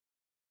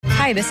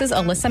Hi, this is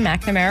Alyssa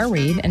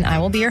McNamara-Reed, and I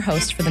will be your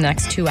host for the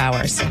next 2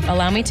 hours.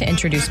 Allow me to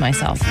introduce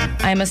myself.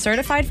 I am a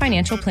certified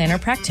financial planner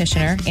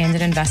practitioner and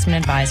an investment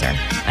advisor.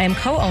 I am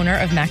co-owner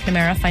of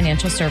McNamara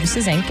Financial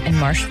Services, Inc. in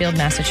Marshfield,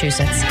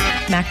 Massachusetts.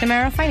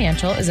 McNamara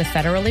Financial is a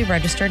federally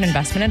registered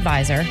investment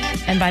advisor,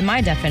 and by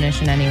my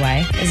definition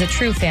anyway, is a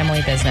true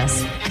family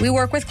business. We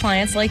work with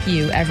clients like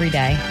you every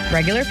day,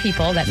 regular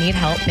people that need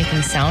help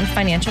making sound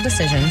financial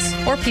decisions,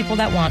 or people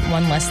that want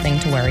one less thing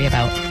to worry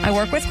about. I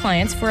work with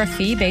clients for a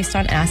fee based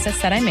on assets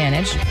that I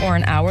manage, or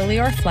an hourly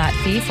or flat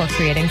fee for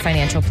creating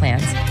financial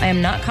plans. I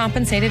am not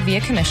compensated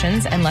via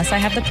commissions unless I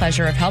have the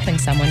pleasure of helping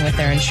someone with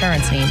their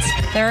insurance needs.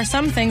 There are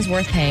some things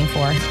worth paying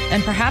for,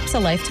 and perhaps a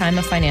lifetime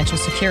of financial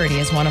security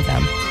is one of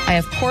them. I,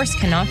 of course,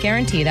 cannot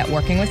guarantee that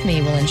working with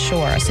me will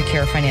ensure a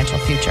secure financial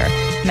future.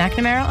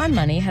 McNamara on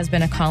Money has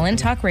been a call-in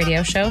talk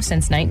radio show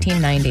since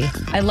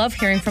 1990. I love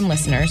hearing from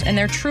listeners, and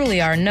there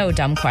truly are no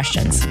dumb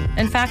questions.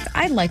 In fact,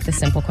 I like the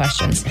simple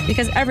questions,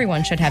 because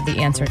everyone should have the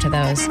answer to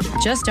those.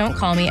 Just don't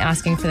call me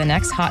asking for the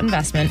next hot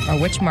investment or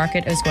which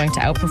market is going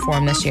to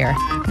outperform this year.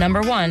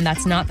 Number one,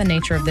 that's not the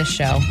nature of this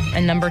show.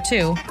 And number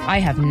two, I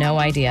have no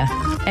idea.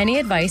 Any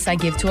advice I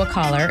give to a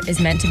caller is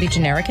meant to be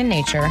generic in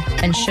nature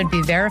and should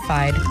be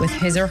verified with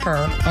his or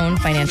her own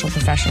financial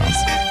professionals.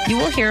 You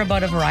will hear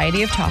about a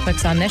variety of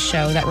topics on this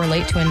show that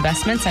relate to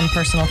investments and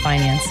personal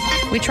finance.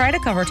 We try to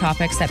cover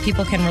topics that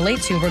people can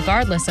relate to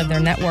regardless of their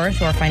net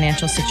worth or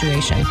financial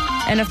situation.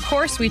 And of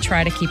course, we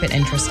try to keep it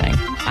interesting.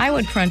 I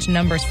would crunch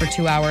numbers for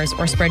 2 hours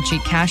or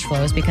spreadsheet cash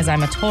flows because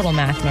I'm a total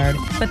math nerd,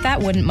 but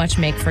that wouldn't much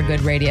make for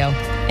good radio.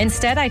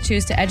 Instead, I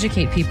choose to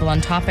educate people on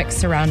topics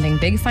surrounding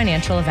big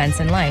financial events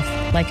in life,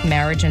 like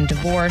marriage and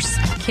divorce,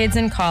 kids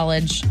in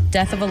college,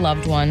 death of a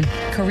loved one,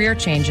 career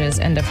changes,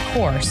 and of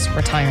course,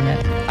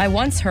 retirement. I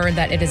once heard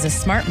that it is a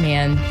smart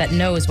man that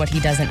knows what he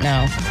doesn't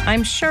know.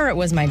 I'm sure it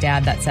was my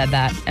dad that said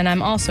that, and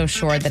I'm also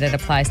sure that it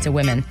applies to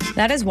women.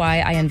 That is why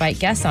I invite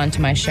guests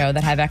onto my show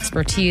that have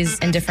expertise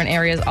in different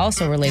areas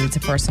also related to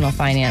personal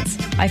finance.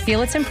 I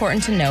feel it's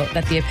important to note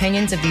that the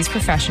opinions of these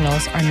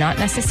professionals are not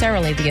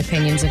necessarily the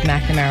opinions of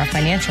McNamara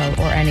Financial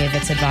or any of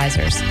its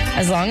advisors.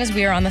 As long as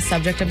we are on the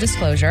subject of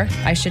disclosure,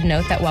 I should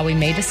note that while we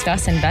may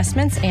discuss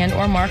investments and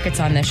or markets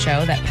on this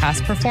show, that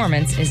past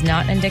performance is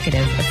not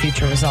indicative of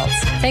future results.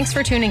 Thanks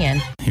for tuning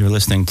in. You're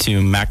listening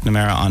to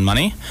McNamara on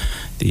Money,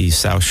 the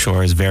South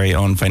Shore's very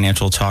own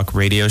financial talk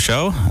radio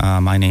show.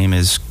 My name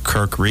is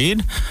Kirk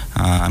Reed.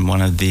 I'm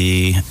one of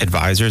the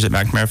advisors at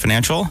McNamara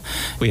Financial.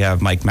 We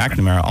have Mike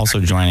McNamara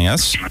also joining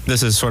us.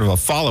 This is sort of a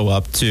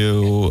follow-up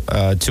to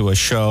a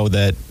show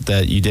that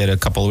you did a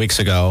couple of weeks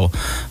ago,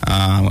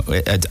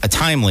 a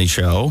timely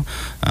show,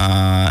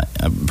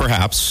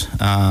 perhaps,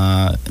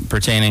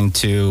 pertaining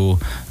to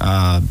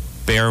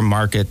bear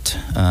market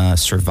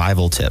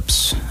survival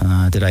tips.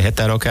 Did I hit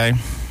that okay?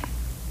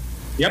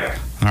 Yep.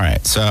 All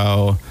right.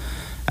 So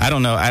I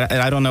don't know.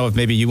 I don't know if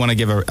maybe you want to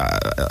give a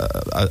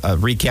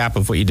recap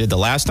of what you did the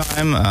last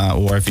time,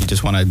 or if you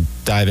just want to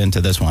dive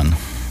into this one.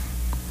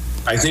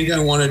 I think I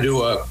want to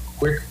do a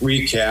quick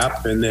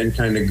recap and then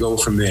kind of go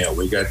from there.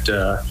 We got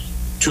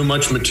too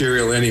much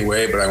material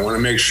anyway, but I want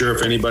to make sure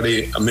if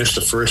anybody missed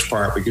the first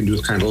part, we can do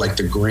kind of like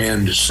the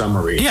grand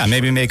summary. Yeah,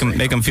 maybe make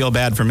them feel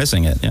bad for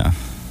missing it. Yeah.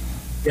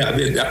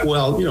 Yeah,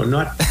 well,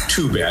 not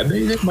too bad.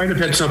 They might have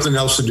had something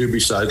else to do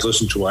besides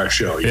listen to our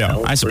show. You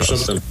know, I suppose. Or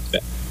something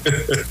like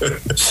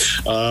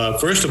that.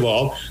 First of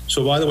all,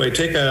 so by the way,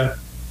 take a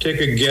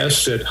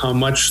guess at how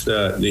much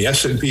the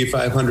S&P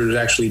 500 is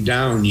actually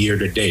down year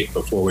to date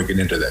before we get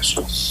into this.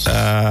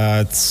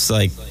 It's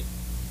like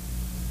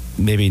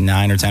maybe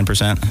 9 or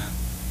 10%.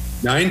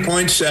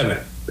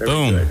 9.7. Very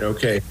Boom. Good.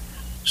 Okay.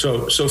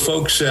 So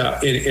folks,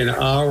 in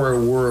our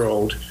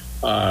world,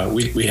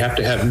 we have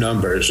to have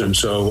numbers, and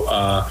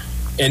so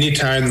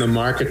anytime the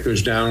market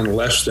goes down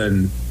less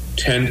than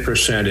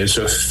 10%, it's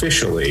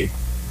officially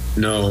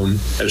known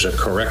as a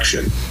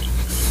correction.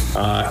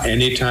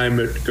 Anytime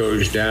it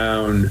goes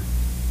down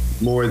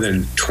more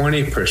than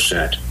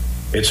 20%,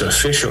 it's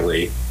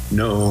officially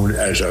known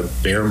as a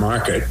bear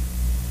market.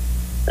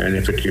 And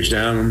if it goes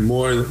down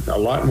a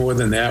lot more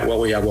than that, well,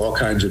 we have all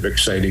kinds of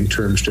exciting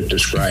terms to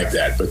describe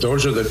that. But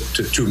those are the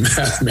two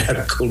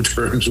mathematical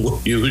terms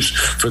we'll use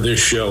for this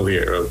show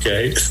here,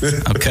 okay?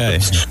 Okay.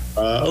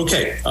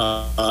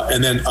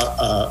 And then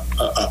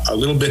a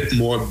little bit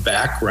more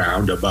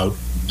background about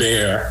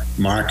bear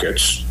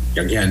markets.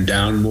 Again,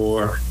 down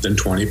more than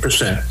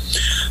 20%.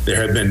 There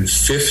have been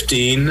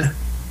 15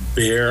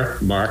 bear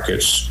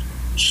markets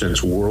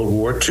since World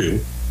War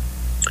II.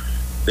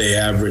 They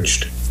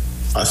averaged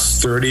a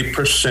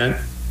 30%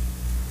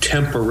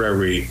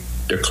 temporary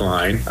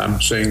decline.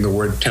 I'm saying the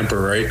word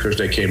temporary because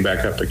they came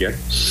back up again.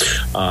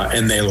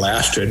 And they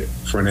lasted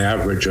for an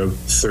average of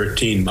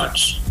 13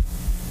 months.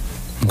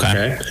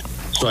 Okay?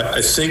 So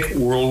I think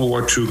World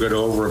War II got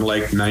over in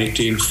like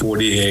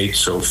 1948,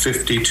 so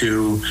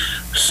 72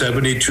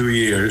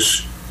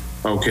 years,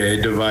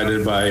 okay,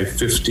 divided by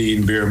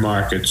 15 bear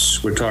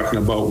markets. We're talking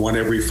about one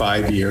every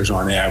 5 years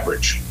on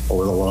average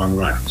over the long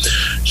run.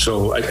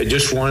 So I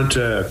just wanted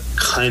to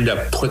kind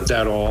of put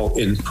that all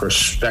in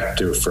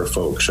perspective for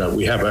folks.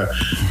 We have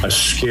a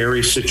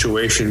scary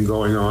situation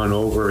going on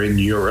over in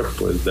Europe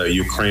with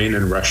Ukraine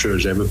and Russia,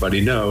 as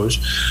everybody knows.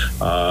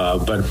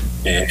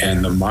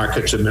 And the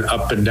markets have been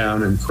up and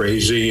down and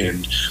crazy.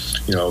 And,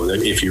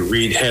 if you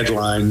read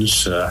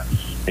headlines,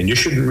 and you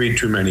shouldn't read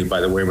too many, by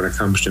the way, when it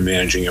comes to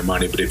managing your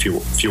money. But if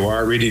you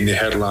are reading the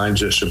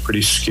headlines, there's some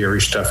pretty scary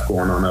stuff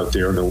going on out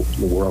there in the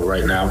world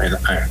right now. And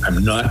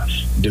I'm not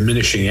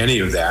diminishing any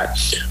of that.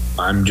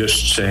 I'm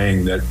just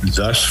saying that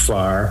thus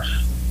far,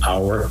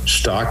 our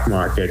stock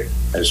market,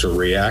 as a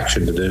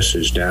reaction to this,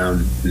 is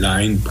down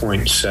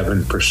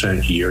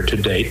 9.7% year to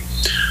date.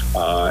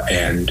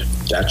 And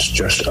that's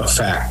just a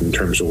fact in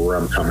terms of where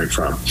I'm coming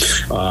from.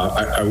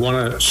 I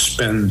want to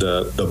spend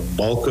the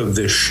bulk of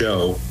this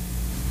show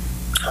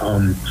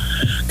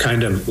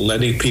kind of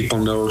letting people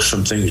know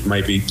some things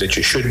might be that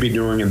you should be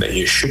doing and that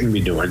you shouldn't be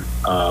doing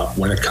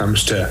when it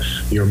comes to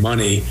your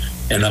money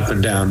and up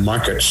and down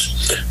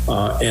markets.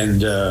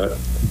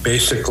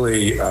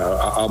 Basically,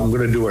 I'm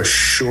going to do a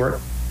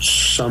short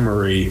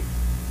summary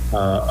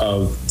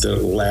of the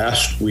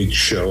last week's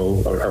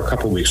show, or a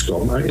couple weeks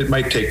ago. It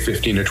might take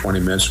 15 or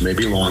 20 minutes,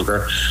 maybe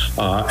longer.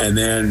 And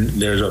then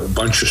there's a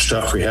bunch of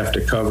stuff we have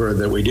to cover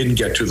that we didn't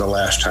get to the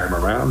last time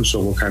around.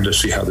 So we'll kind of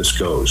see how this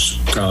goes.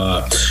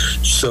 The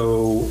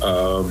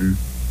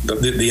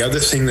other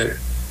thing that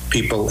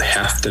people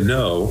have to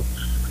know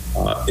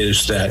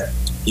is that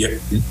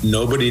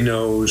nobody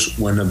knows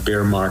when a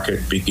bear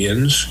market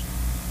begins.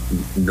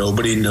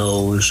 Nobody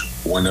knows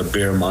when a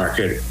bear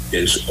market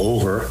is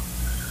over.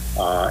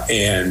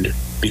 And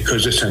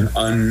because it's an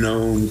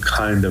unknown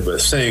kind of a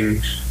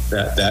thing,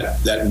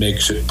 that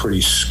makes it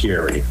pretty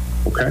scary.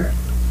 Okay.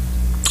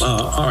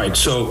 All right.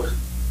 So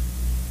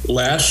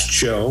last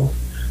show,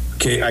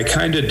 I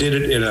kind of did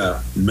it in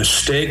a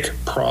mistake,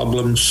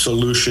 problem,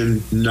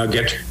 solution,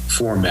 nugget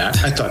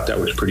format. I thought that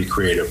was pretty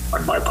creative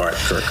on my part,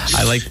 Kirk.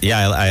 I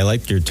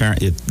like your term,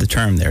 the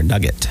term there,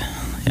 nugget.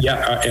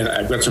 Yeah, and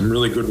I've got some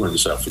really good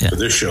ones for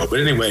this show. But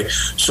anyway,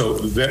 so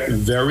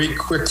very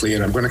quickly,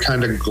 and I'm going to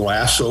kind of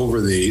glass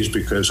over these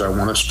because I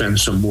want to spend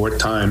some more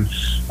time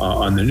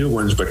on the new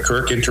ones. But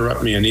Kirk,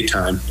 interrupt me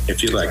anytime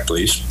if you like,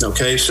 please.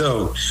 Okay,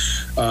 so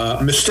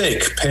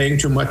mistake, paying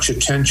too much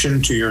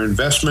attention to your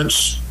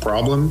investments.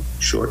 Problem,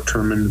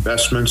 short-term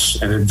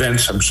investments and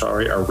events,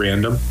 are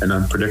random and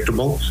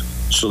unpredictable.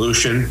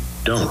 Solution,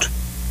 don't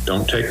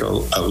take a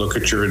look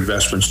at your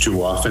investments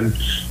too often.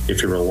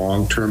 If you're a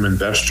long-term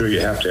investor,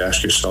 you have to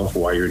ask yourself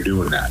why you're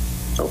doing that,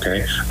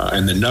 okay?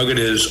 And the nugget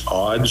is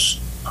odds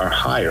are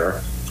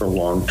higher for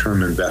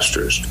long-term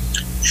investors.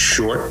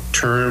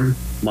 Short-term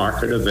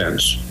market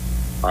events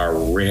are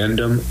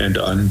random and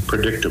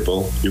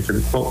unpredictable. You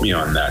can quote me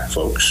on that,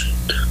 folks.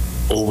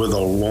 Over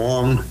the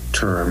long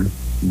term,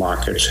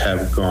 markets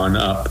have gone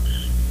up.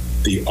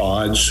 The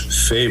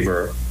odds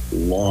favor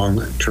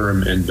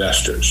long-term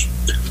investors.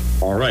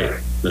 All right.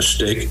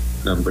 Mistake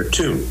number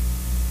 2,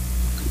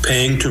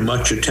 paying too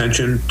much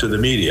attention to the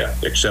media,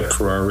 except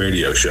for our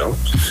radio show.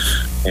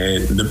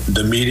 And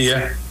the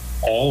media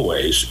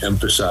always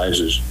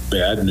emphasizes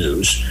bad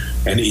news.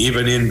 And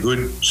even in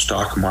good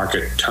stock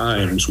market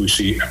times, we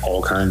see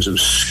all kinds of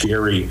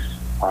scary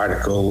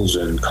articles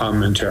and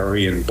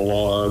commentary and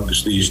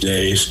blogs these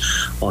days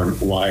on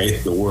why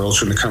the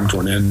world's going to come to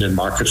an end and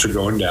markets are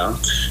going down.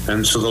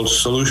 And so the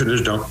solution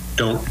is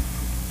don't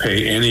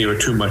pay any or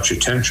too much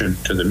attention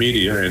to the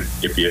media, and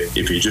if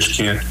you just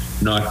can't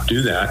not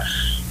do that,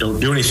 don't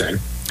do anything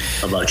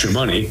about your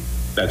money.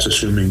 That's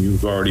assuming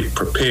you've already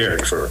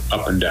prepared for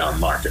up and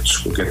down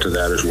markets. We'll get to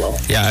that as well.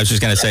 Yeah, I was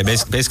just going to say,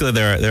 basically,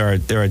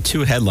 there are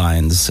two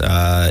headlines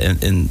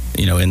in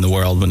the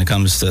world when it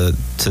comes to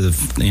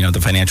the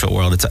financial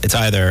world. It's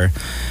either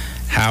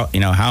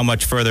how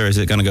much further is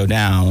it going to go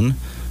down,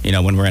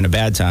 when we're in a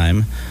bad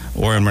time,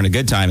 or when we're in a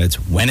good time, it's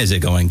when is it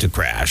going to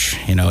crash?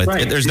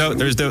 Right. There's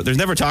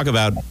never talk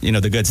about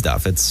the good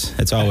stuff.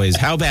 It's always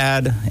how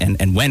bad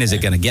and when is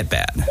it going to get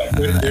bad?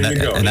 There you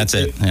go. And that's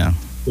it. Yeah.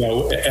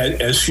 Well,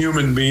 as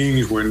human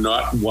beings, we're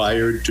not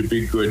wired to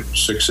be good,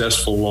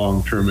 successful,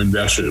 long-term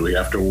investors. We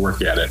have to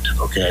work at it.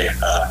 Okay.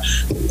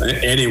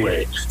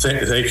 Anyway,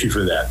 thank you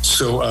for that.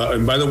 So,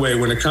 and by the way,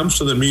 when it comes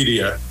to the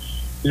media,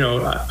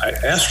 I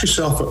ask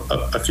yourself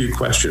a few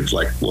questions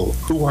like, well,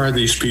 who are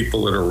these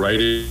people that are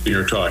writing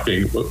or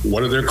talking?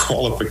 What are their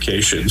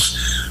qualifications?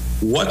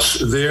 What's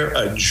their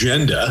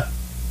agenda?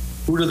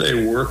 Who do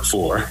they work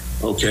for?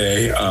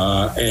 Okay.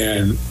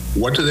 And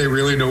what do they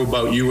really know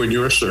about you and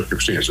your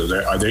circumstances?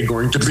 Are they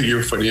going to be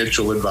your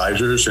financial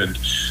advisors? And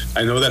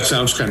I know that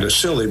sounds kind of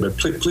silly, but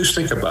please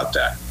think about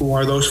that. Who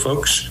are those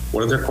folks?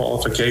 What are their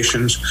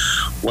qualifications?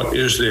 What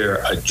is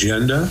their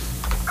agenda?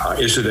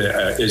 Is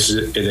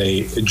it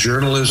a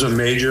journalism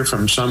major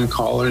from some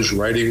college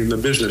writing the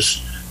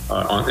business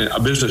on a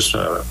business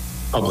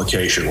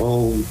publication?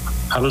 Well,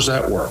 how does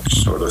that work,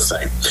 sort of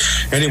thing?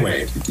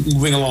 Anyway,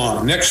 moving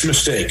along. Next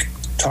mistake: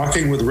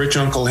 talking with rich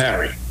Uncle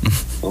Harry.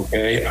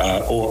 Okay,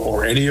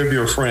 or any of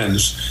your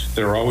friends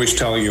that are always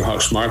telling you how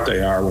smart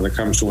they are when it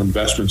comes to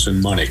investments and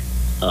money.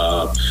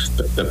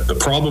 The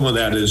problem with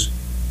that is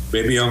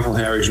maybe Uncle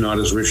Harry's not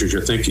as rich as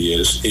you think he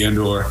is, and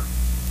or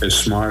as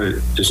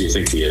smart as you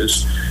think he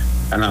is.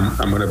 And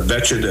I'm going to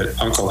bet you that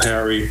Uncle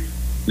Harry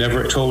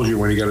never told you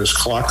when he got his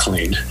clock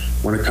cleaned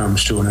when it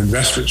comes to an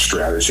investment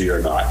strategy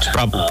or not.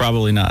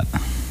 Probably not.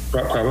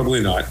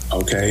 Probably not.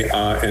 Okay.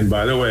 And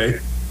by the way,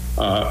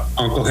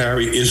 Uncle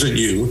Harry isn't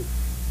you.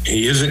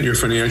 He isn't your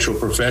financial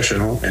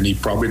professional, and he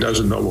probably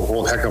doesn't know a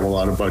whole heck of a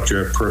lot about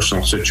your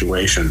personal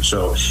situation.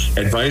 So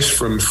advice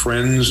from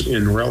friends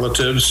and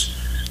relatives,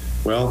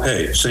 well,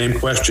 hey, same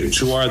questions.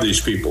 Who are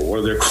these people? What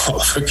are their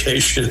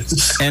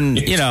qualifications? And,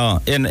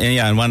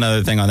 and one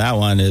other thing on that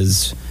one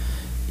is,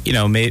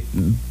 maybe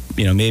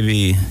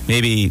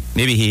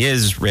he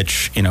is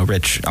rich,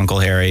 rich Uncle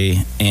Harry,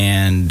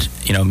 and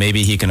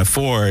maybe he can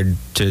afford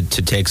to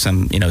take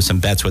some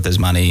bets with his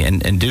money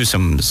and do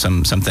some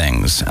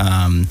things.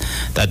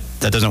 That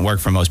doesn't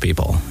work for most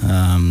people.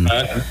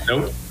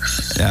 Nope.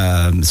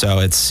 So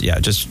it's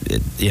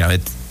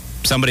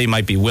somebody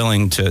might be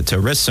willing to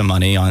risk some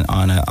money on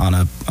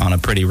a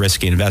pretty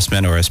risky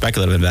investment or a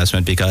speculative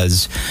investment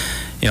because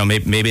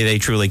maybe they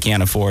truly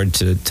can't afford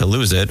to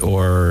lose it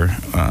or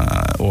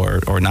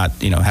not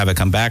have it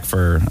come back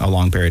for a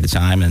long period of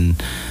time, and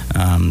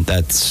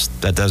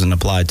that doesn't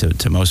apply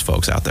to most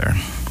folks out there.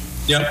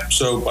 Yep.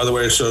 So by the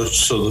way, so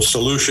the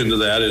solution to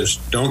that is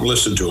don't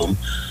listen to him,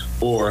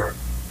 or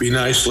be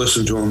nice,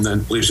 listen to him,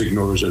 then please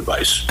ignore his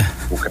advice.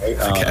 Okay.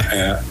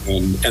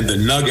 And the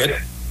nugget,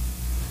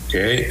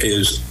 okay,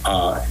 is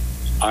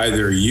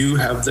either you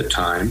have the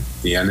time,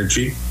 the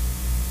energy,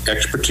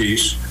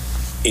 expertise,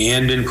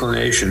 and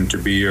inclination to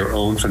be your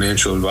own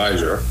financial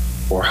advisor,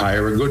 or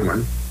hire a good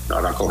one,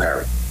 not Uncle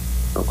Harry.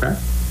 Okay?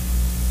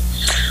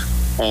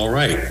 All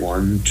right.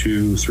 1,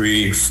 2,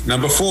 3.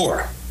 Number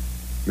 4.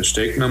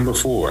 Mistake number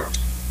 4.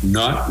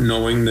 Not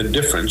knowing the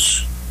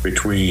difference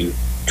between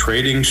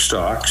trading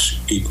stocks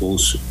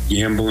equals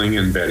gambling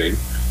and betting,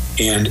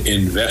 and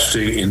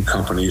investing in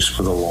companies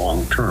for the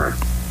long term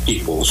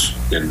equals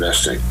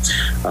investing.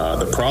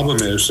 The problem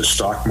is the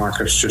stock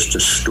market's just a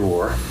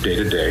store day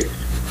to day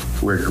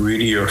where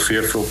greedy or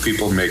fearful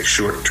people make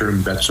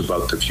short-term bets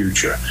about the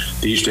future.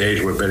 These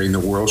days, we're betting the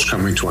world's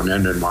coming to an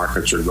end and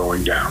markets are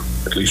going down.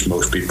 At least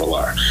most people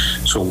are.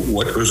 So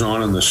what goes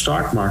on in the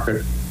stock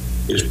market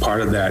is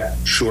part of that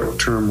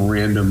short-term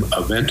random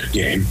event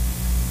game.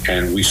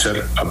 And we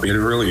said a bit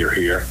earlier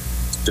here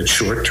that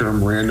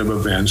short-term random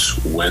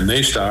events, when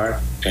they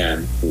start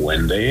and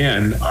when they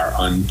end, are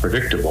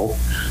unpredictable.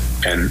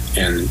 And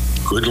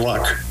good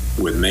luck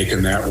with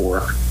making that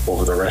work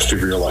over the rest of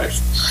your life.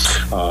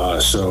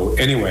 So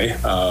anyway,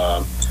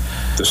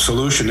 the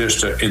solution is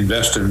to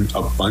invest in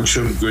a bunch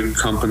of good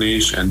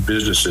companies and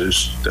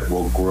businesses that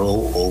will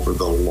grow over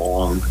the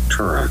long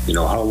term.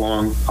 How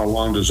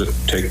long does it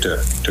take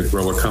to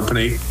grow a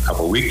company? A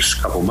couple weeks,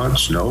 couple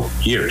months? No,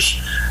 years.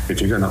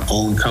 If you're going to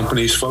own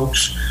companies,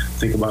 folks,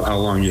 think about how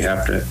long you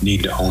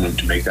need to own them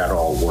to make that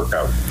all work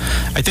out.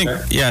 I think,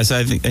 yes,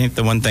 I think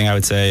the one thing I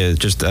would say is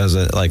just as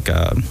an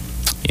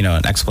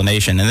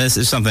explanation, and this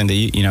is something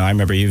that I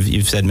remember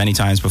you've said many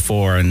times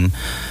before, and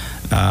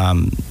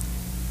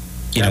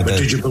but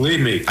did you believe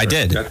me? I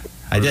did.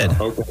 I did.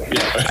 Okay.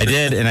 Yeah. I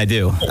did, and I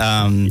do.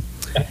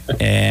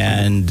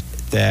 And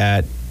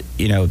that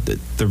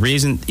the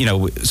reason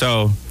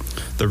so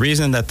the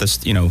reason that this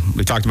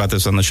we talked about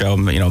this on the show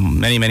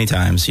many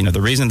times.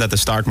 The reason that the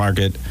stock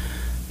market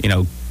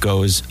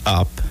goes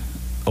up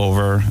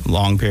over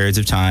long periods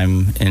of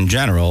time in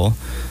general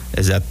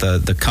is that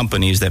the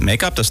companies that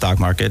make up the stock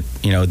market,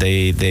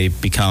 they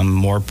become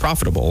more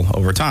profitable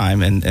over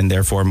time and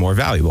therefore more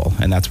valuable.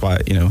 And that's why,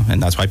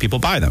 people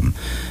buy them.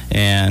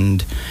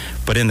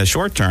 But in the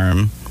short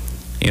term,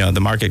 the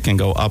market can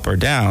go up or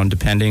down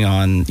depending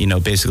on,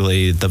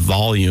 basically the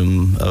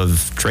volume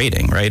of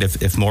trading, right?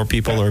 If more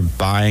people are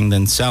buying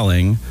than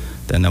selling,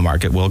 then the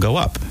market will go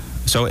up.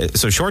 So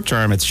short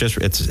term, it's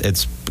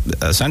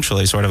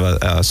essentially sort of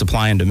a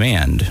supply and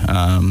demand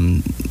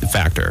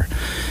factor.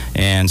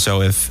 And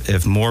so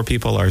if more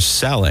people are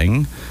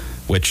selling,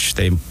 which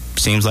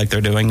seems like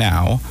they're doing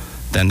now,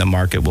 then the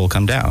market will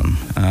come down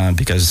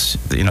because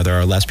there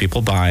are less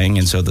people buying,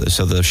 and so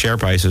the share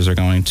prices are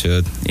going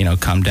to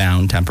come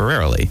down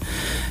temporarily.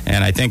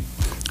 And I think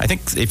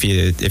if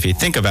you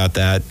think about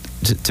that,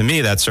 to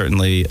me that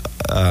certainly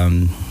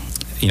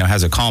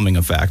has a calming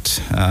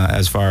effect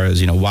as far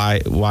as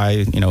why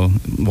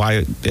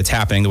it's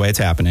happening the way it's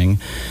happening,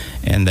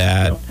 and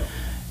that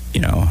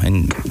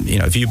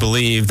if you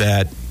believe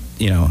that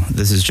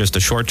this is just a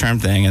short-term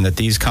thing, and that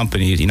these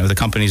companies, the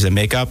companies that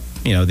make up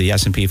the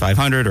S&P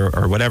 500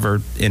 or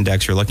whatever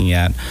index you're looking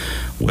at,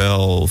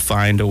 will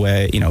find a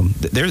way.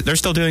 They're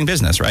still doing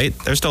business, right?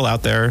 They're still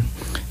out there,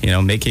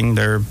 making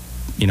their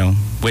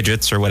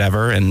widgets or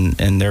whatever,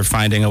 and they're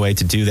finding a way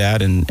to do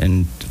that,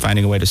 and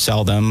finding a way to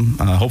sell them,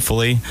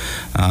 hopefully,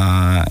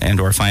 and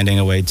or finding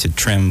a way to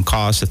trim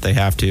costs if they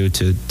have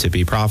to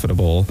be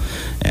profitable.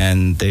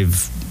 And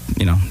they've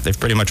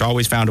pretty much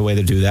always found a way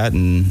to do that.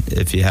 And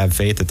if you have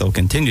faith that they'll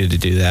continue to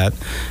do that,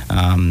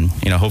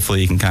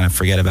 hopefully you can kind of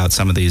forget about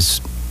some of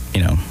these,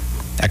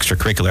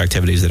 extracurricular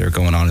activities that are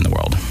going on in the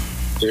world.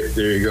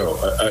 There you go.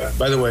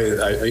 By the way,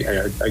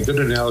 a good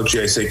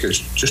analogy, I think, is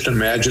just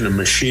imagine a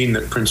machine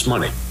that prints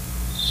money.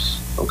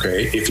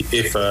 Okay,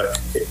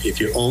 if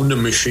you owned a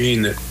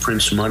machine that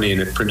prints money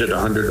and it printed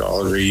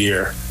 $100 a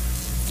year,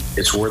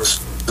 it's worth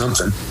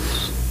something.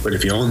 But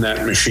if you own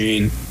that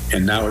machine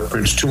and now it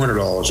prints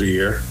 $200 a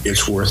year,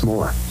 it's worth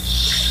more.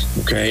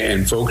 Okay,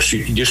 and folks,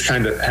 you just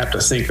kind of have to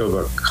think of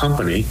a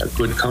company, a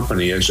good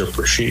company, as a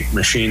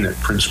machine that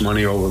prints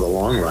money over the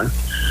long run.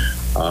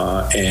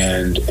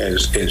 And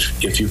as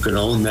if you can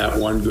own that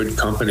one good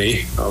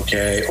company,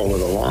 okay, over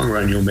the long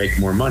run, you'll make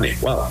more money.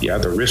 Well, yeah,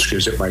 the risk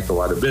is it might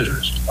go out of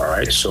business. All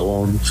right, so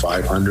own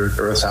 500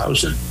 or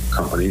 1,000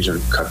 companies and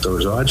cut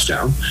those odds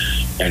down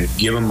and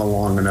give them a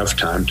long enough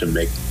time to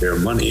make their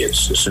money.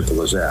 It's as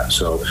simple as that.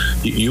 So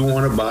you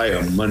want to buy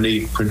a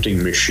money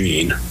printing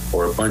machine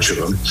or a bunch of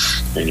them,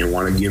 and you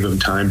want to give them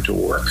time to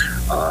work.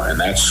 And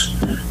that's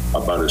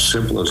about as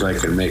simple as I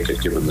can make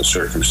it given the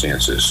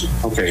circumstances.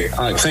 Okay,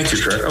 all right, thank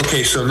you, Kurt.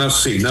 Okay, so let's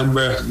see,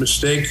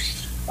 mistake.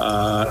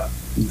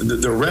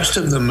 The rest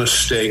of the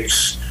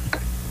mistakes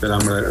that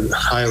I'm going to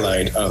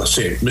highlight, let's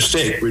see,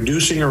 mistake,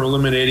 reducing or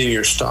eliminating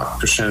your stock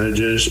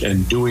percentages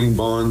and doing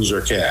bonds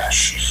or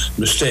cash.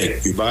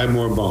 Mistake, you buy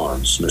more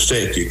bonds.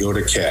 Mistake, you go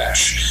to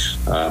cash.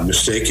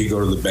 Mistake, you go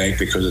to the bank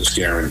because it's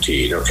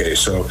guaranteed. Okay,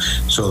 so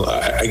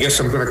I guess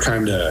I'm going to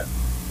kind of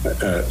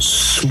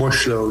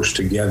smush those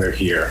together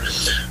here.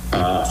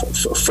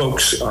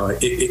 Folks,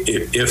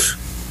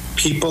 if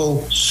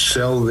people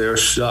sell their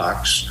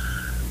stocks,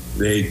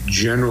 they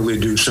generally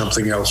do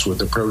something else with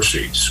the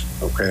proceeds,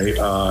 okay?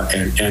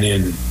 And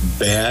in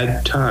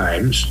bad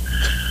times,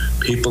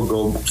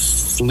 people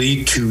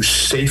flee to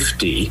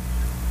safety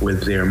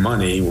with their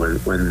money when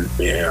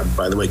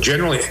by the way,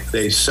 generally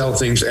they sell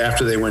things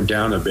after they went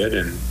down a bit,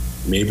 and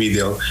maybe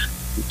they'll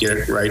get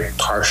it right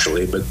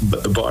partially, but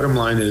the bottom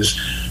line is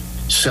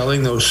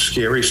selling those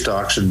scary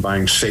stocks and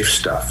buying safe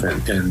stuff.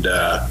 And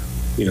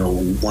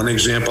one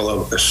example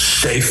of a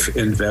safe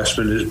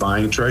investment is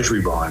buying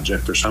treasury bonds.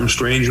 And for some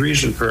strange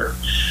reason,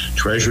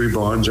 treasury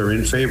bonds are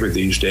in favor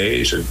these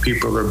days, and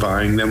people are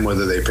buying them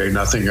whether they pay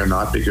nothing or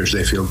not because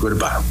they feel good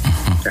about them.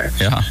 Okay.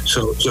 Yeah.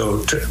 So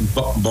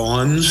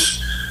bonds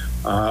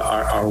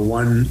are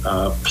one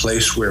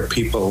place where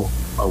people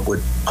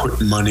would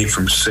put money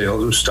from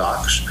sales of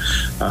stocks.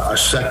 A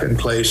second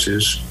place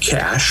is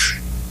cash.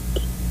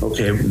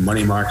 Okay,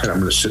 money market, I'm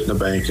going to sit in the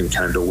bank and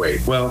kind of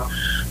wait. Well,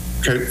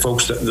 okay,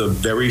 folks, the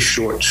very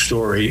short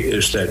story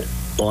is that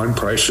bond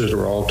prices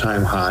are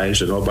all-time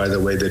highs, and oh, by the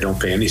way, they don't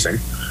pay anything.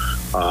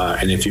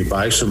 And if you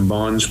buy some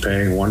bonds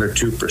paying 1 or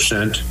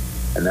 2%,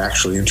 and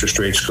actually interest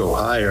rates go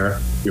higher,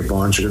 your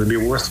bonds are going to be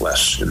worth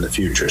less in the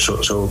future.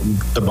 So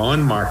the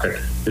bond market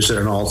is at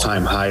an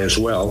all-time high as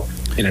well,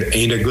 and it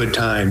ain't a good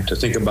time to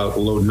think about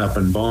loading up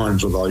in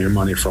bonds with all your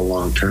money for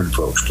long term,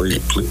 folks. Please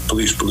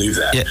believe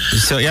that. Yeah.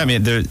 So I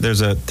mean,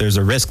 there's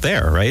a risk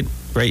there, right?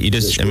 Right. You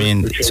just,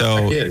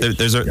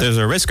 there's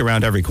a risk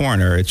around every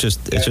corner. It's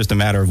just a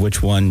matter of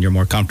which one you're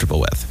more comfortable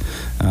with.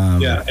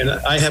 Yeah, and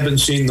I haven't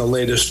seen the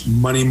latest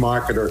money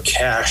market or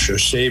cash or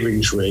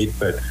savings rate,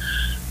 but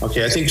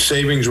okay, I think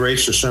savings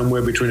rates are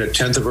somewhere between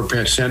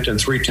 0.1% and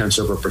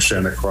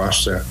 0.3%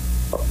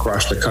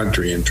 across the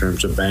country in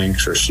terms of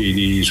banks or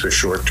CDs or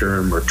short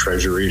term or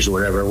treasuries or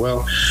whatever.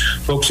 Well,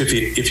 folks,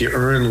 if you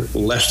earn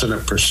less than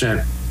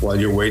 1% while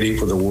you're waiting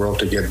for the world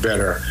to get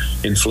better,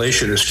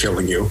 inflation is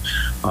killing you.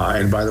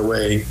 And by the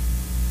way,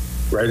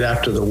 right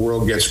after the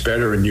world gets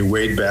better and you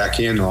wade back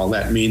in, all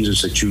that means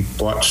is that you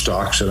bought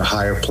stocks at a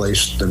higher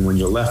place than when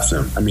you left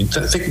them. I mean,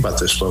 think about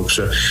this, folks.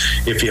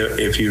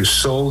 If you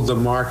sold the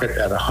market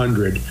at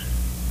 100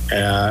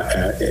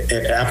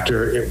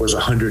 after it was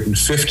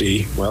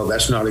 150, well,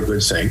 that's not a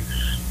good thing.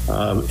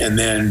 And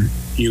then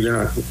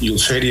you'll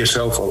say to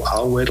yourself, well,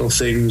 I'll wait till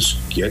things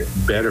get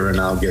better and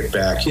I'll get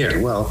back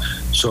in. Well,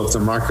 so if the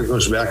market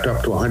goes back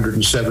up to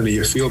 170,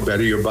 you feel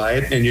better, you buy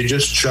it, and you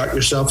just shot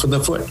yourself in the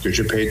foot because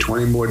you paid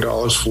 $20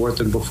 more for it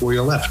than before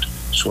you left,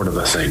 sort of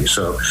a thing.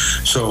 So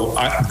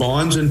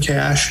bonds and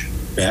cash,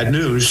 bad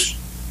news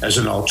as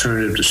an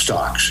alternative to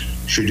stocks.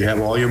 Should you have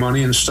all your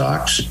money in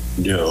stocks?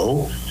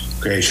 No.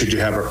 Okay, should you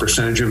have a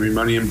percentage of your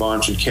money in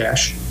bonds and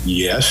cash?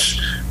 Yes,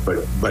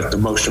 but the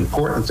most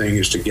important thing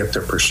is to get the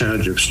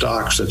percentage of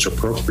stocks that's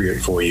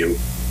appropriate for you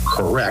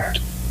correct,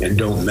 and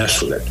don't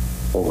mess with it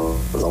over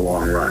the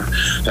long run.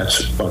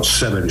 That's about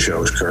 7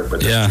 shows, Kurt, but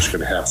that's just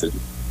going to have to.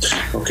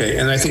 Okay,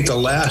 and I think the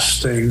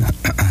last thing,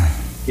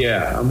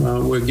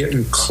 we're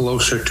getting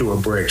closer to a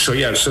break. So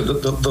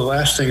the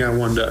last thing I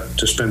wanted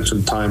to spend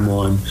some time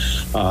on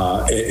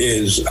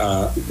is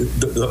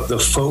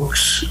the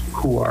folks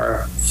who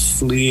are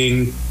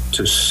fleeing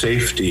to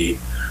safety.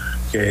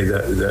 Okay,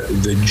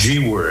 the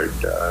G word,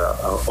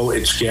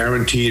 it's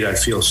guaranteed. I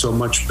feel so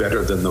much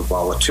better than the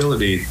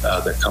volatility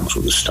that comes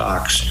with the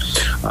stocks.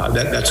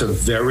 That's a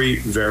very,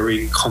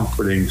 very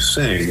comforting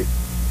thing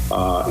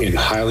in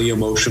highly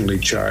emotionally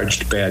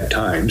charged bad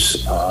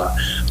times.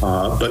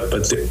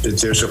 But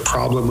there's a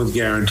problem with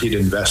guaranteed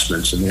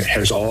investments, and there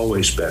has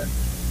always been.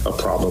 a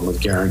problem with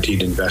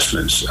guaranteed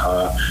investments,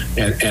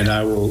 and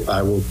I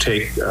will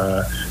take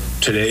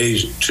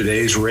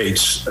today's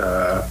rates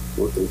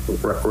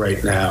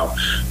right now.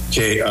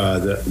 Okay,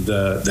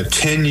 the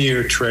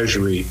 10-year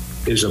Treasury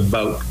is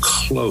about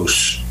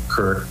close,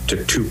 Kirk, to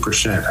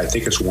 2%. I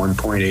think it's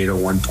 1.8 or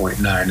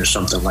 1.9 or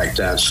something like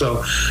that.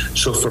 So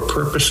for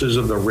purposes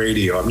of the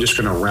radio, I'm just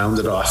going to round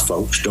it off,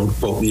 folks. Don't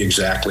quote me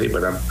exactly,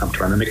 but I'm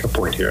trying to make a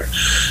point here.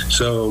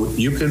 So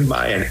you can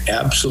buy an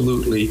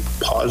absolutely,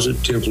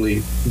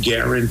 positively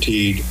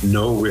guaranteed,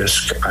 no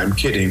risk, I'm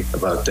kidding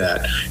about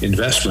that,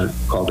 investment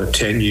called a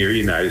 10-year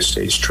United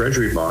States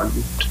Treasury bond,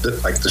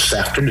 like this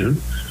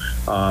afternoon,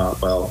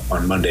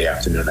 on Monday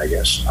afternoon, I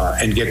guess,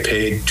 and get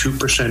paid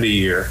 2% a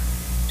year,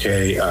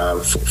 okay,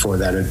 for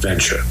that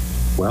adventure.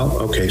 Well,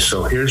 okay,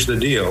 so here's the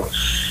deal.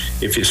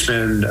 If you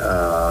spend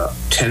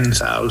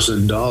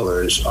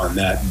 $10,000 on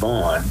that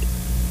bond,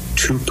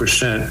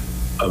 2%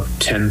 of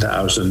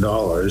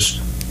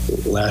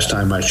 $10,000, last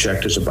time I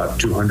checked, is about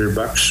 $200.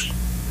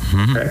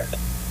 Mm-hmm. Okay,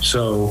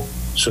 so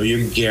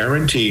you're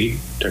guaranteed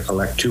to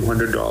collect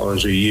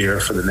 $200 a year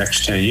for the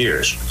next 10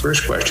 years.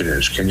 First question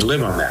is, can you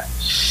live on that?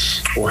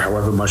 Or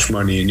however much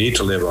money you need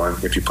to live on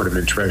if you put them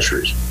in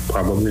treasuries?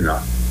 Probably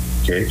not.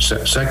 Okay.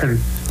 Second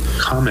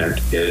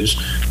comment is,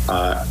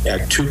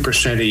 at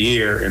 2% a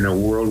year in a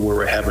world where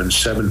we're having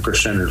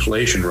 7%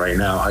 inflation right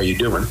now, how you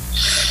doing?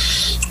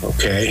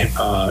 Okay.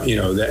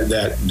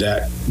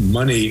 That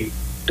money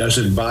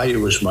doesn't buy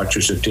you as much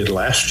as it did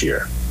last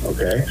year.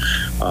 Okay.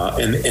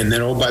 And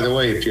then, oh, by the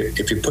way,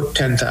 if you put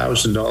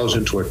 $10,000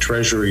 into a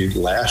treasury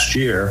last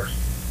year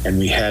and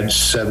we had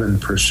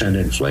 7%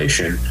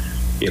 inflation,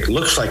 it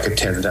looks like a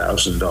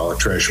 $10,000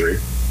 treasury,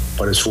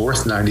 but it's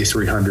worth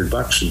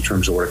 $9,300 in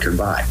terms of what it can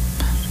buy.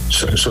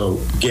 So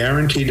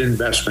guaranteed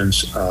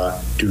investments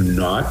do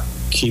not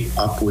keep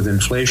up with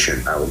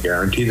inflation. I will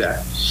guarantee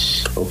that.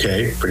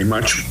 Okay, pretty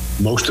much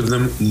most of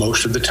them,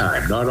 most of the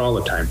time, not all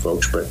the time,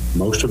 folks, but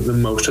most of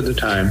them, most of the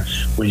time,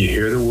 when you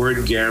hear the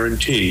word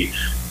guarantee,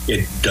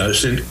 it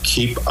doesn't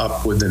keep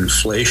up with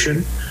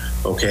inflation.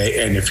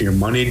 Okay, and if your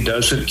money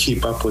doesn't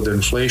keep up with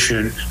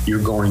inflation,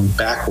 you're going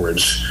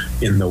backwards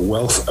in the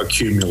wealth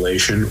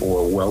accumulation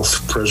or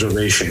wealth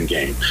preservation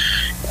game.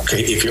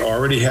 Okay, if you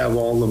already have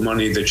all the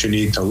money that you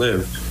need to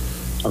live,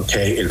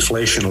 okay,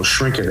 inflation will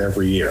shrink it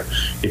every year.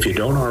 If you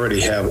don't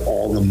already have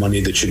all the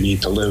money that you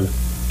need to live,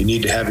 you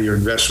need to have your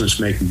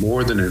investments make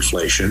more than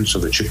inflation so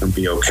that you can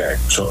be okay.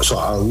 So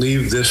I'll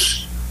leave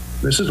this.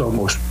 This is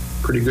almost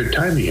pretty good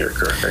timing here,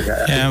 Kirk. We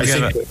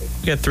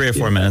got 3 or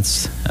 4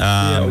 minutes. We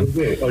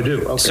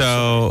do. Okay.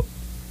 So,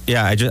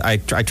 yeah, I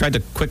tried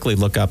to quickly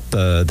look up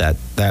the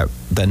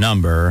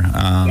number,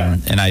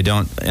 and I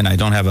don't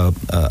have a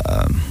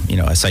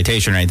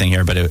citation or anything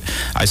here, but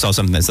I saw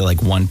something that said like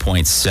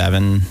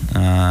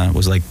 1.7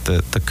 was like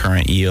the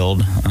current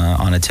yield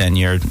on a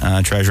 10-year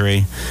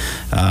Treasury.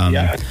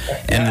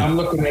 And I'm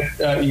looking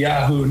at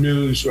Yahoo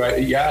News,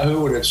 right?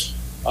 Yahoo, and it's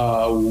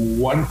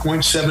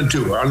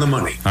 1.72 on the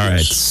money. All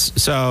right.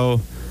 So,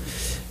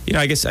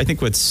 I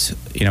think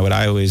what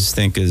I always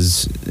think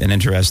is an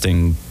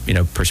interesting,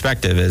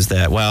 perspective is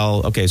that,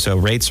 well, okay, so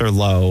rates are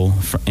low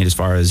as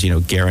far as,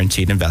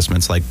 guaranteed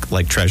investments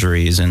like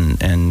treasuries and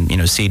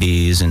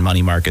CDs and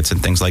money markets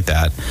and things like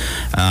that.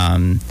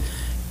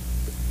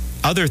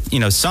 Other,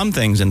 some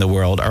things in the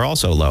world are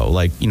also low,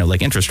 like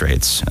interest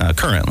rates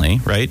currently,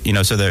 right?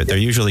 So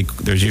there's usually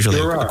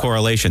a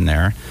correlation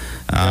there.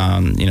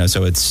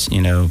 So it's,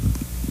 you're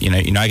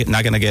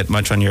not going to get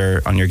much on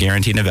your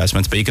guaranteed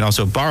investments, but you can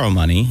also borrow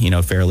money,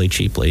 fairly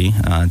cheaply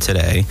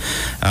today.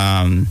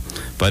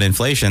 But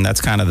inflation, that's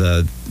kind of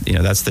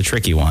that's the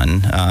tricky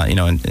one.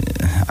 And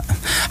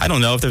I don't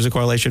know if there's a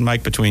correlation,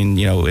 Mike, between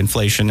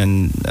inflation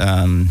and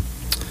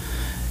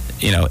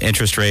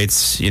interest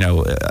rates,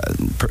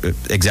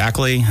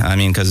 exactly. I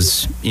mean,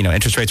 because,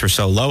 interest rates were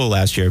so low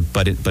last year,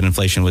 but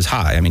inflation was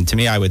high. I mean, to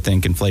me, I would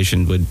think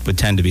inflation would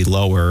tend to be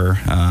lower,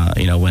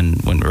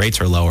 when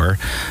rates are lower.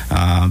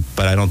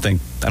 But I don't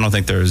think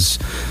there's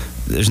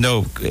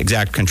no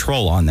exact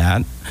control on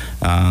that.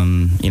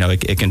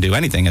 It can do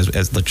anything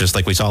as just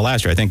like we saw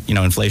last year. I think,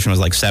 inflation was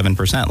like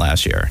 7%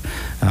 last year.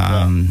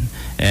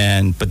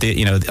 But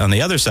on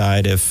the other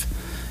side, if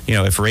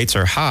rates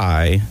are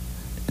high,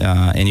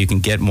 and you can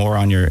get more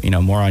on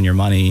your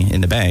money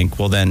in the bank,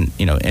 well then,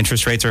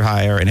 interest rates are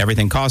higher and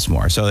everything costs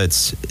more. So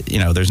it's,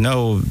 there's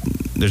no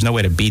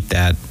way to beat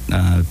that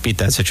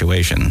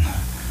situation.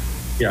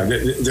 Yeah,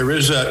 there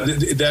is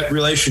that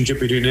relationship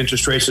between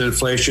interest rates and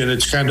inflation.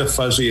 It's kind of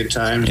fuzzy at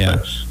times,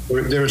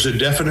 but there is a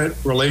definite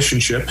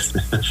relationship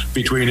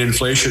between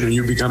inflation and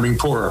you becoming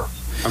poorer,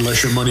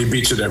 unless your money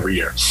beats it every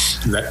year.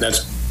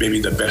 That's maybe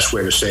the best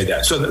way to say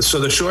that. So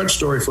the short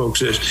story,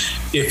 folks, is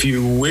if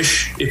you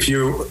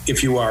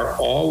are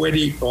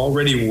already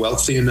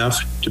wealthy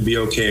enough to be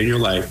okay in your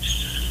life,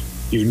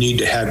 you need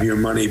to have your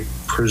money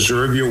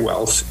preserve your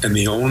wealth, and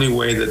the only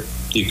way that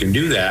you can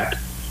do that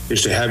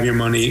is to have your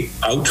money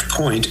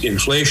outpoint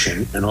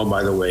inflation, and oh,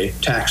 by the way,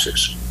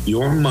 taxes.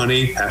 Your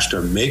money has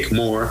to make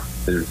more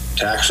than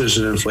taxes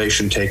and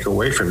inflation take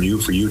away from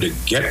you for you to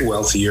get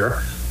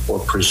wealthier, or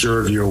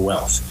preserve your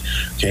wealth.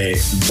 Okay,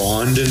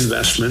 bond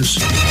investments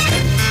and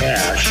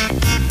cash,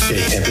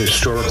 okay, have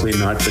historically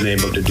not been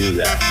able to do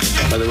that.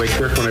 By the way,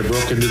 Kirk, when I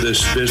broke into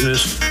this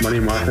business, money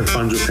market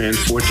funds were paying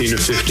 14 to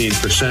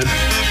 15%.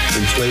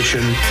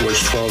 Inflation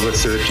was 12 or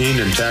 13,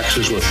 and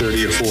taxes were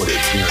 30 or 40. Do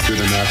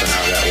the math on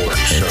how that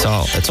works.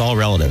 It's all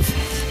relative.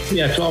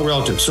 Yeah, it's all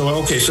relative. So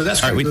okay, so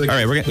that's all right. Really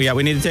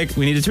We need to take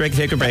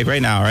a break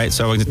right now. All right,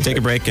 so we're going to take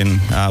a break,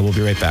 and we'll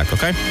be right back.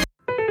 Okay.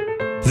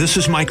 This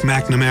is Mike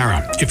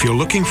McNamara. If you're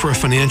looking for a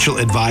financial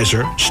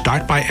advisor,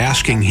 start by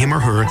asking him or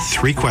her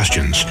 3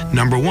 questions.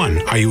 Number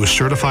 1, are you a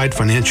certified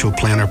financial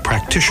planner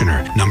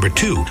practitioner? Number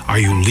 2, are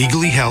you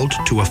legally held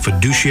to a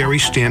fiduciary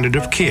standard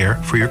of care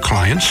for your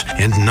clients?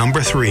 And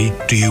number 3,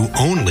 do you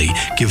only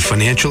give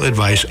financial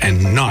advice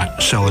and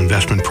not sell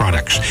investment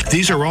products?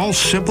 These are all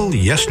simple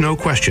yes-no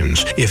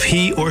questions. If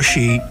he or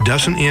she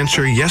doesn't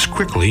answer yes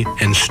quickly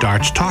and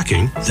starts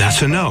talking,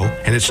 that's a no,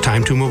 and it's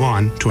time to move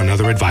on to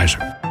another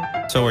advisor.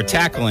 So we're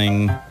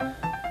tackling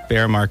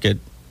bear market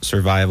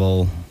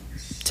survival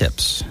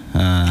tips. So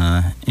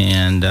all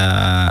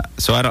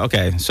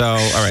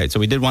right. So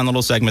we did one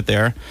little segment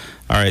there.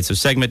 All right. So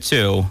segment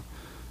 2,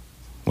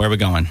 where are we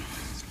going?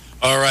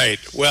 All right.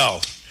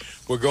 Well,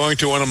 we're going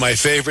to one of my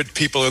favorite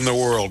people in the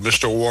world,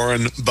 Mr.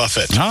 Warren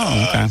Buffett.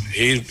 Oh, okay.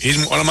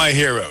 He's one of my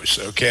heroes,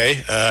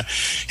 okay?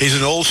 He's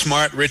an old,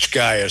 smart, rich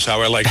guy is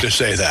how I like to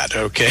say that,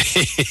 okay?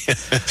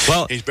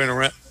 Well, he's been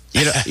around.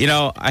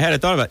 I had a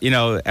thought about,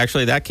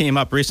 actually that came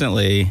up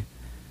recently.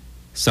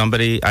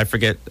 Somebody, I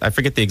forget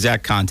the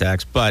exact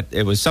context, but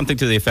it was something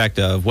to the effect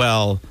of,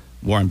 well,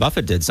 Warren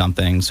Buffett did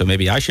something, so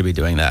maybe I should be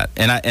doing that.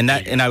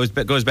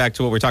 Goes back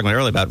to what we were talking about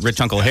earlier about rich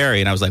Uncle Harry,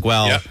 and I was like,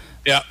 well,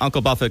 yeah.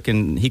 Uncle Buffett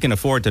can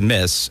afford to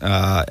miss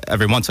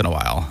every once in a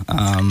while.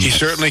 He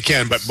certainly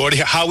can, but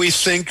how he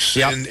thinks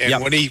and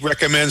what he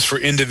recommends for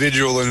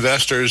individual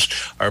investors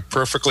are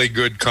perfectly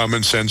good,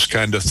 common sense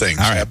kind of things.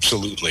 Right.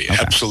 Absolutely, okay.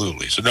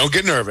 Absolutely. So don't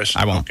get nervous.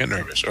 I won't get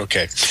nervous.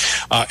 Okay.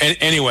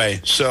 Anyway,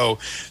 so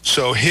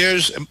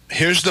here's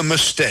the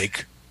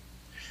mistake.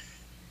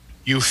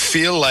 You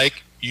feel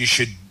like you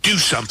should do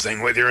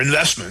something with your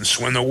investments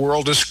when the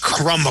world is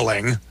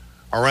crumbling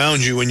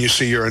around you and you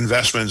see your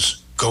investments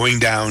going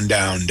down,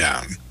 down,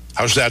 down.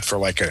 How's that for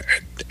like an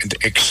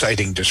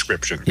exciting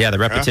description? Yeah, the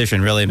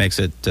repetition really makes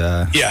it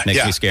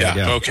makes me scared.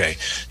 Yeah, okay.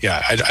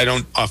 Yeah, I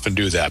don't often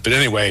do that. But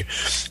anyway,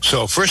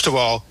 so first of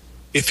all,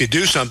 if you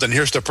do something,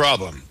 here's the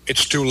problem.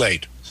 It's too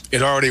late.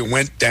 It already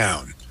went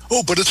down.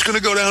 Oh, but it's going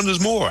to go down as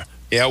more.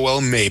 Yeah,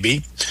 well,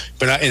 maybe.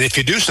 And if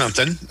you do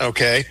something,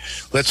 okay,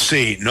 let's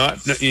see.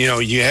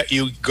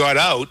 You got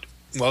out,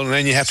 well,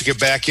 then you have to get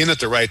back in at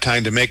the right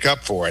time to make up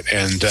for it.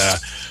 And,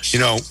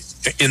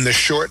 in the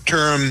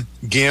short-term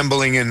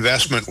gambling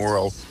investment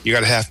world, you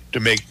got to have to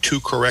make 2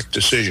 correct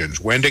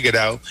decisions: when to get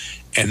out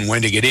and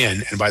when to get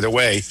in. And by the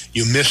way,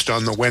 you missed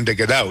on the when to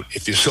get out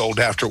if you sold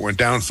after it went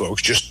down,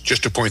 folks.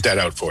 Just to point that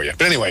out for you.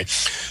 But anyway,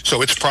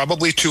 so it's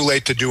probably too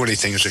late to do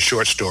anything. It's a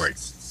short story.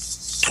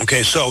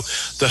 Okay, so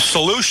the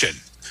solution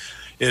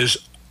is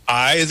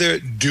either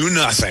do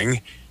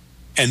nothing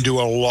and do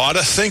a lot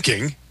of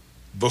thinking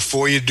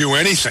before you do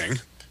anything,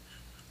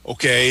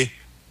 okay,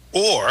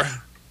 or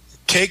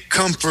take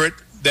comfort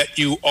that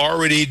you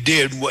already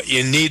did what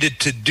you needed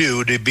to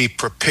do to be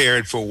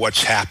prepared for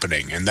what's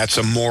happening. And that's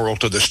a moral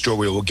to the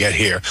story we'll get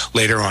here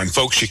later on.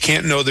 Folks, you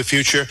can't know the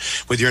future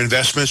with your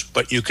investments,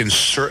 but you can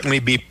certainly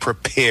be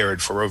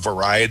prepared for a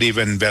variety of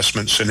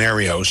investment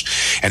scenarios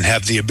and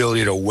have the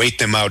ability to wait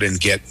them out and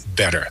get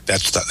better.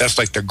 That's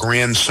like the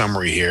grand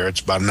summary here. It's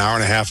about an hour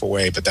and a half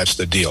away, but that's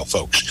the deal,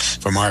 folks,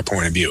 from our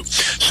point of view.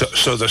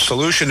 So the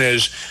solution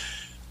is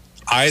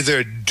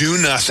either do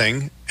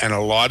nothing and a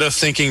lot of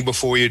thinking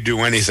before you do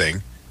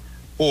anything,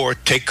 or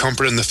take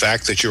comfort in the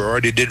fact that you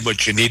already did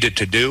what you needed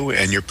to do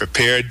and you're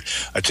prepared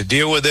to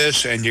deal with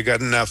this and you got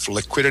enough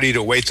liquidity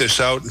to wait this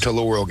out until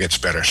the world gets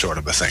better, sort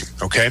of a thing,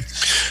 okay?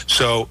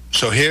 So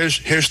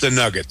here's the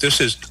nugget.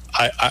 This is,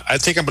 I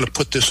think I'm going to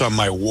put this on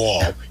my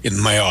wall in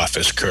my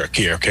office, Kirk,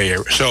 here, okay?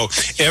 So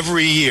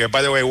every year,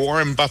 by the way,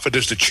 Warren Buffett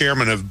is the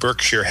chairman of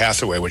Berkshire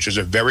Hathaway, which is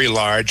a very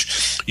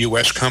large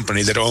U.S.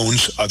 company that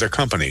owns other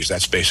companies.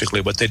 That's basically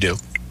what they do.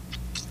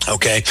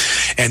 Okay,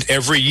 and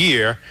every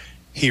year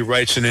he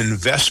writes an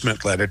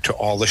investment letter to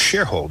all the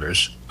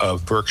shareholders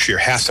of Berkshire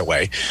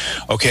Hathaway.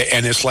 Okay,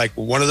 and it's like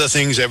one of the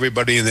things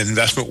everybody in the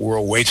investment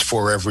world waits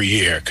for every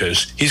year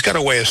because he's got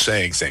a way of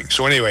saying things.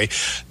 So anyway,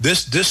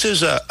 this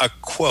is a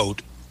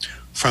quote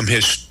from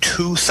his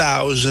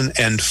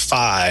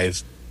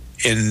 2005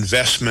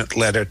 investment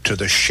letter to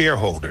the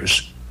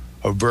shareholders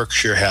of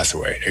Berkshire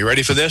Hathaway. Are you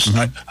ready for this?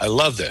 Mm-hmm. I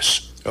love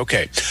this.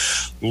 Okay,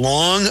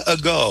 long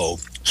ago,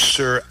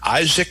 Sir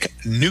Isaac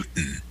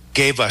Newton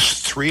gave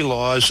us 3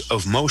 laws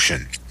of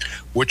motion,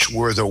 which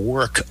were the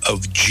work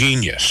of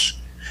genius.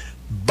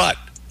 But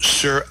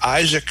Sir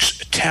Isaac's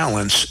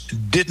talents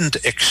didn't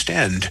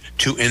extend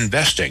to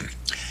investing.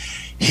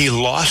 He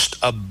lost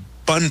a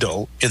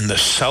bundle in the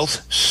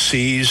South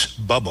Seas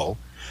bubble,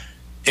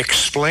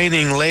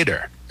 explaining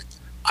later,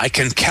 I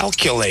can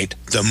calculate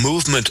the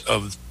movement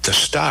of the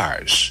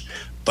stars,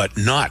 but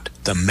not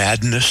the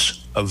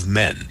madness of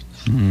men.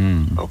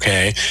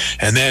 Okay?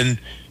 And then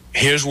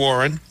here's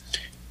Warren.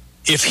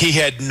 If he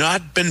had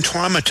not been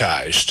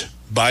traumatized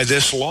by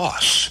this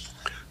loss,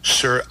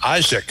 Sir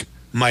Isaac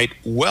might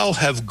well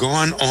have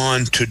gone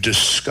on to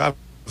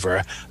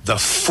discover the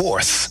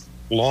fourth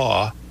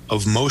law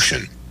of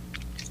motion.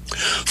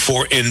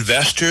 For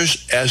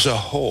investors as a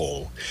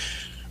whole,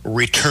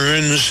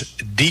 returns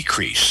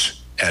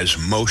decrease as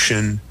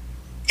motion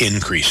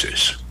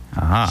increases.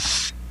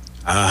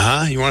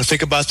 You want to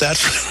think about that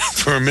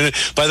for a minute?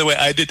 By the way,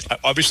 I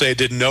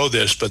didn't know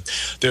this, but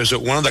there's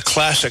one of the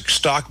classic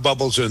stock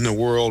bubbles in the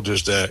world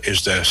is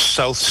the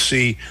South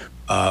Sea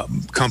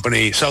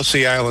company, South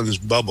Sea Islands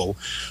bubble.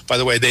 By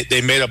the way,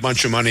 they made a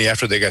bunch of money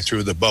after they got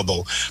through the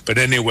bubble. But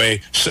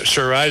anyway,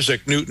 Sir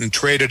Isaac Newton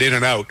traded in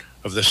and out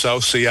of the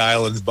South Sea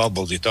Islands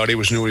bubbles. He thought he knew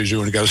what he was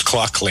doing. He got his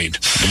clock cleaned.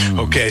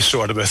 Okay,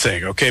 sort of a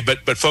thing. Okay,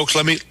 but folks,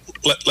 let me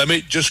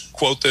just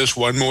quote this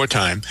one more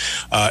time.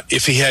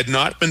 If he had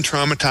not been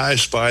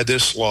traumatized by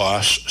this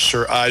loss,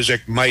 Sir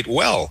Isaac might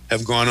well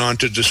have gone on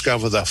to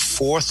discover the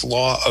fourth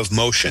law of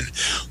motion.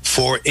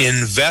 For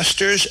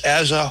investors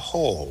as a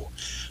whole,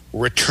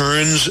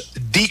 returns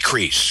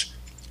decrease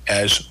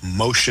as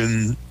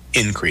motion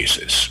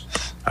increases.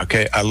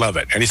 Okay, I love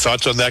it. Any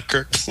thoughts on that,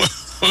 Kirk?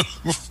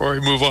 Before we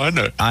move on?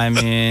 I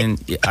mean,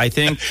 I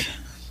think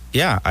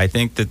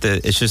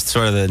that it's just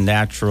sort of the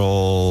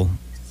natural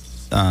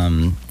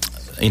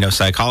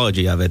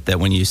psychology of it, that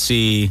when you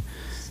see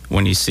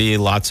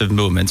lots of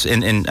movements,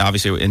 and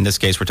obviously in this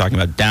case we're talking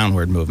about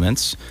downward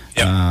movements.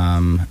 Yep.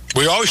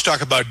 We always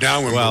talk about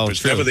downward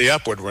movements, true. Never the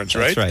upward ones,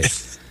 right?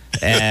 That's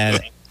right.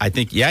 And I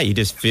think, you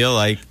just feel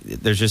like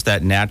there's just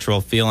that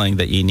natural feeling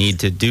that you need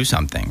to do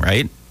something,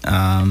 right?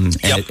 And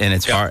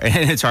it's hard.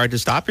 And it's hard to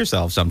stop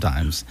yourself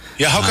sometimes.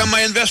 Yeah. How come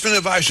my investment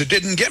advisor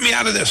didn't get me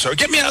out of this, or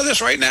get me out of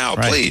this right now,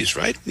 please?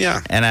 Right.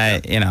 Yeah. And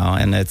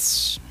and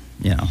it's,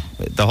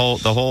 the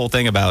whole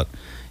thing about,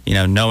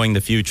 knowing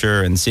the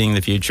future and seeing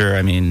the future.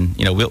 I mean,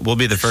 we'll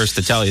be the first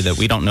to tell you that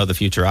we don't know the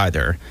future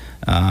either.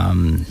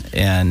 And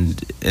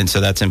so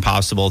that's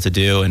impossible to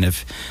do. And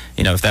if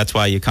that's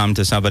why you come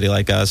to somebody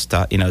like us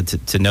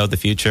to know the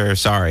future,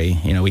 sorry,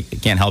 we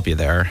can't help you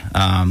there.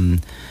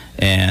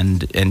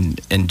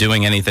 And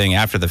doing anything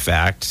after the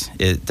fact,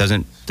 it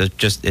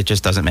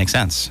just doesn't make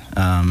sense.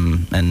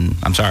 And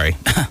I'm sorry.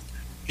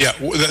 Yeah,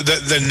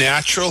 the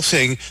natural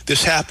thing,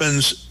 this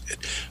happens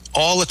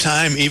all the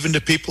time, even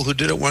to people who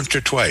did it once or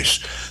twice.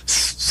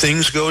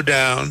 Things go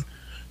down,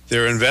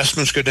 their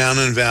investments go down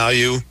in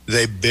value,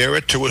 they bear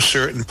it to a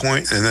certain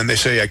point, and then they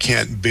say, I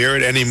can't bear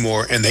it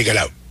anymore, and they get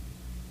out.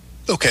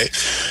 Okay,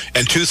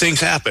 and two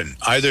things happen.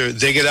 Either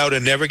they get out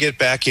and never get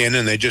back in,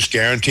 and they just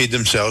guaranteed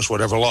themselves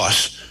whatever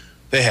loss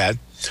they had,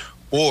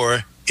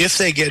 or if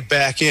they get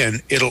back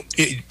in, do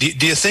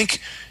you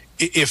think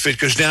if it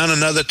goes down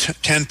another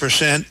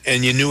 10%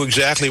 and you knew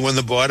exactly when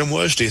the bottom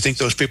was, do you think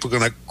those people are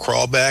going to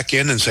crawl back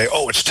in and say,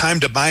 oh, it's time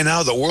to buy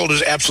now, the world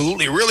is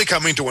absolutely really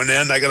coming to an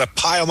end, I got to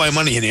pile my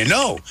money in here?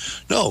 No.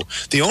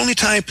 The only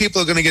time people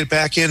are going to get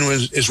back in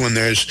is when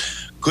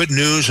there's good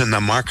news and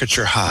the markets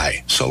are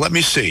high. So let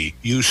me see.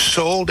 You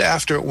sold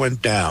after it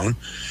went down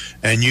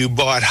and you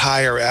bought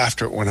higher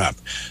after it went up.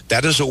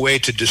 That is a way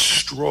to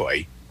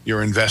destroy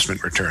your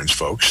investment returns,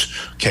 folks.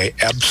 Okay,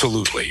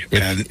 absolutely,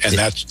 and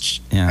that's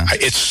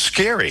it's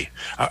scary.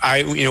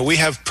 We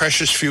have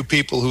precious few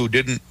people who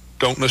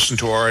don't listen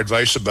to our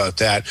advice about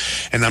that,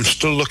 and I'm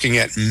still looking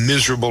at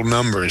miserable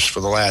numbers for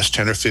the last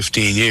 10 or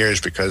 15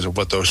 years because of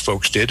what those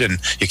folks did, and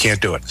you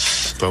can't do it,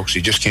 folks.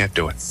 You just can't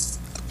do it.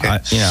 Okay? I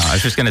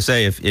was just going to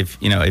say,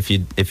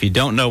 if you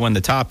don't know when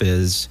the top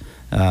is,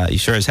 you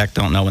sure as heck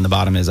don't know when the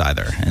bottom is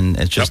either, and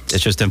it's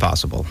just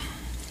impossible.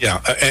 Yeah,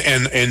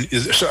 and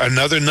so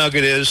another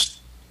nugget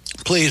is,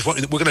 please, we're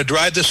going to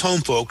drive this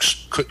home,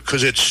 folks,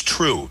 because it's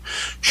true.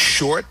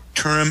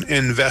 Short-term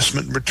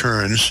investment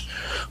returns,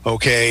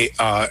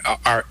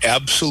 are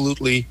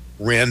absolutely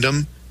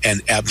random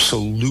and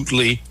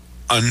absolutely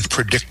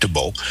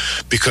unpredictable,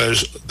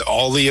 because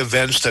all the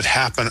events that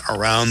happen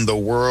around the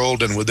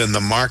world and within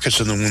the markets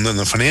and within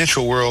the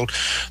financial world,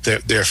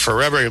 they're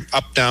forever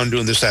up, down,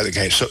 doing this, that.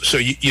 Okay, so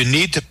you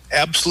need to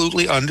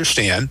absolutely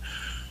understand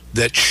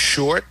that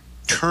short-term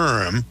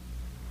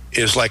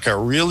is like a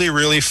really,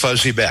 really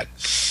fuzzy bet.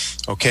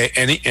 Okay,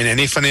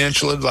 any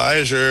financial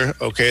advisor,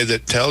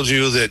 that tells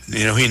you that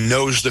he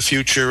knows the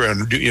future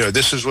and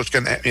this is what's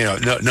going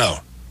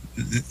to,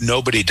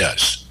 nobody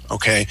does.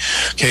 Okay.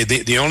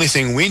 The only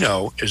thing we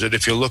know is that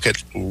if you look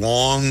at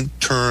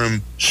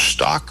long-term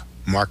stock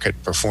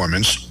market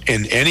performance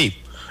in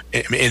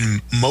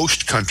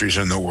most countries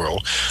in the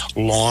world,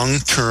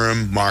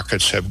 long-term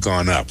markets have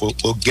gone up.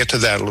 We'll get to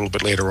that a little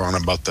bit later on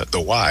about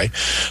the why.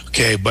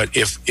 Okay, but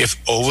if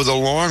over the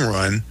long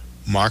run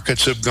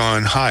markets have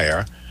gone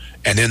higher,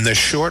 and in the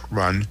short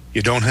run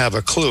you don't have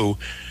a clue,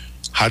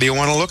 how do you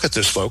want to look at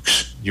this,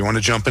 folks? Do you want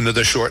to jump into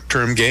the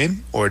short-term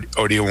game, or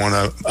do you want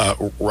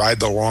to ride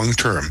the long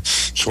term?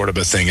 sort of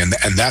a thing. And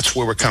that's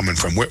where we're coming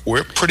from.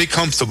 We're pretty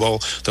comfortable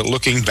that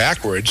looking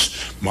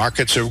backwards,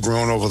 markets have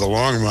grown over the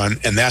long run,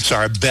 and that's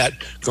our bet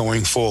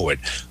going forward.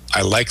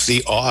 I like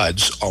the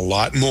odds a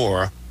lot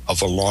more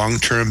of a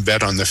long-term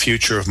bet on the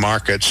future of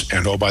markets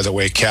and, oh, by the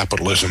way,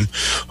 capitalism,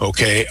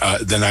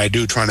 than I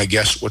do trying to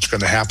guess what's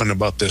going to happen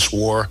about this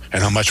war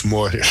and how much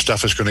more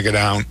stuff is going to go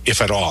down,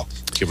 if at all,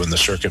 given the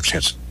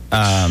circumstances.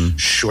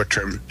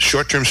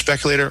 Short-term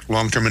speculator,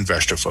 long-term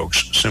investor,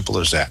 folks. Simple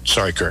as that.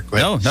 Sorry, Kirk. Go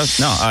ahead. No.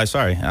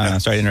 Sorry.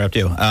 Sorry to interrupt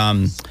you.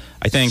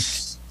 I think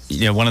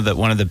one of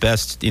the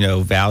best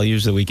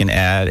values that we can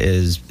add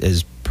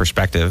is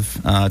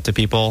perspective to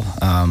people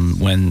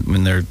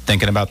when they're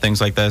thinking about things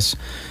like this.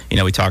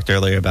 We talked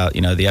earlier about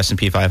the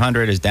S&P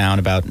 500 is down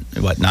about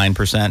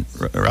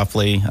 9%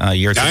 roughly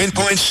year to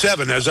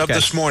 9.7 as of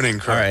this morning.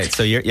 Correct. All right.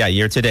 So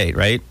year to date,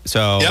 right?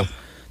 So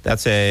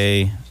that's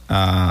a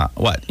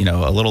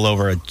little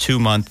over a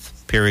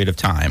 2-month period of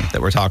time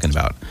that we're talking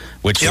about,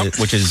 which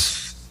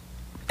is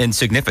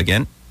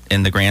insignificant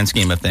in the grand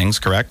scheme of things.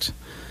 Correct.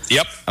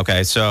 Yep.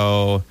 Okay.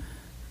 So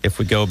if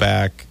we go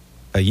back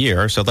a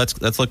year, so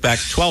let's look back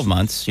 12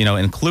 months,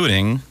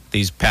 including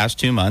these past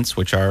 2 months,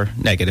 which are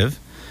negative,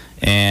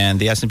 and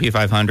the S&P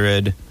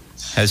 500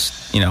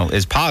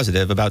 is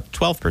positive about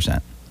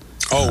 12%.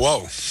 Oh,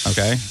 whoa.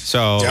 Okay,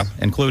 so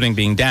including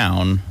being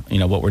down,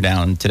 what we're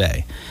down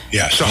today.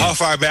 Yeah. So how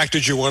far back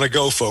did you want to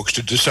go, folks,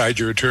 to decide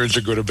your returns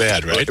are good or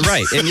bad, right?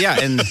 Right,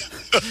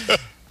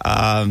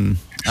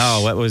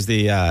 what was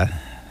the?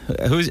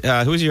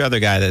 Who's your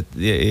other guy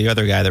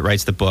that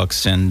writes the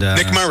books and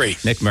Nick Murray.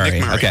 Nick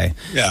Murray. Okay.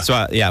 Yeah.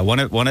 So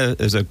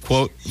there's a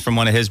quote from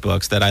one of his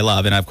books that I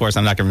love, and of course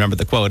I'm not going to remember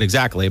the quote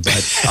exactly, but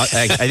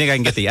I think I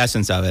can get the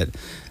essence of it.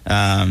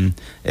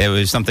 It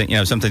was something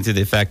to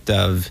the effect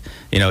of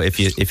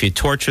if you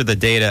torture the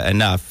data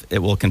enough, it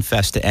will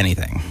confess to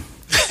anything.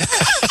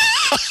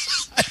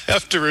 I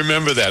have to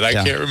remember that. I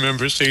can't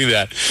remember seeing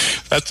that.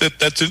 That's it.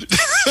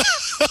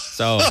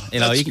 So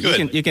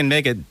you can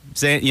make it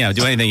say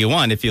do anything you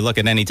want if you look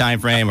at any time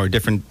frame or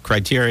different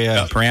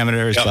criteria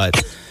parameters,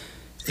 but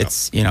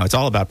it's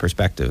all about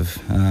perspective,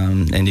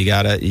 and you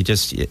have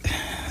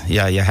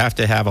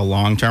to have a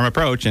long-term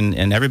approach,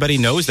 and everybody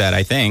knows that,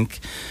 I think,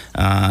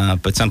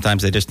 but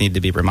sometimes they just need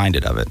to be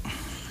reminded of it.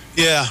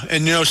 Yeah,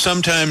 and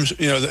sometimes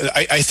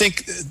I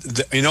think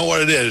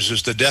what it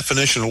is the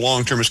definition of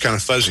long-term is kind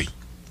of fuzzy.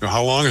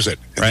 How long is it?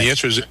 And the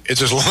answer is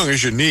it's as long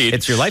as you need.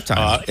 It's your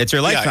lifetime. It's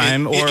your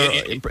lifetime,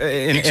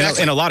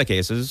 in a lot of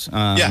cases.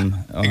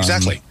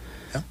 Exactly.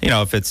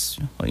 If it's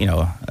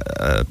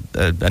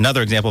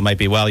another example might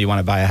be, well, you want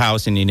to buy a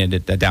house and you need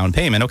a down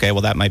payment. Okay,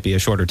 well that might be a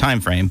shorter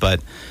time frame,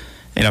 but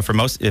for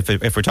most, if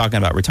we're talking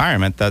about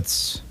retirement,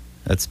 that's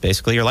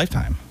basically your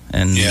lifetime,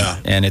 and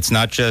it's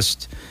not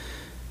just.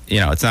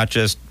 It's not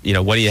just,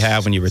 what do you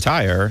have when you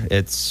retire?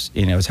 It's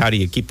how do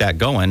you keep that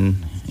going,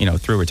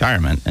 through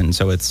retirement? And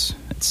so it's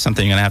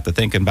something you're going to have to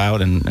think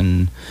about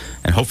and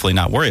hopefully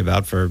not worry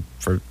about for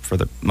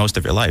the most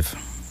of your life.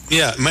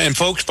 Yeah, and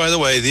folks, by the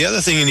way, the other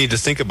thing you need to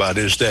think about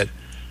is that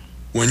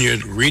when you're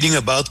reading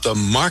about the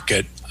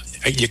market,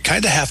 you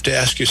kind of have to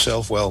ask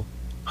yourself, well,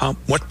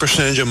 what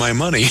percentage of my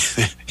money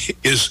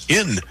is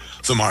in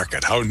the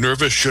market? How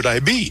nervous should I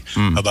be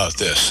about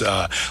this?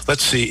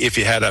 Let's see, if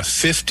you had a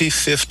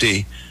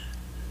 50-50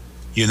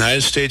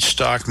 United States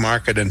stock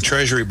market and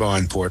treasury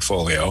bond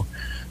portfolio,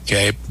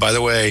 okay, by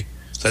the way,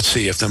 let's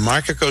see, if the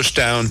market goes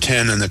down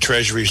 10 and the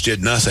treasuries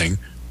did nothing,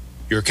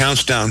 your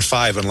account's down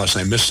 5 unless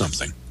I missed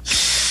something,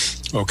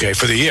 okay,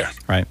 for the year.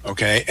 Right.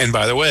 Okay, and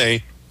by the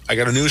way, I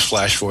got a news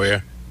flash for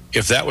you.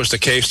 If that was the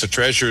case, the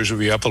treasuries would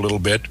be up a little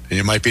bit, and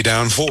you might be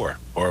down 4,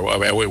 or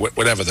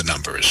whatever the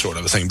number is, sort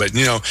of a thing. But,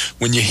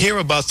 when you hear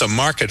about the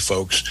market,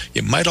 folks,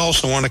 you might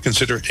also want to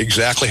consider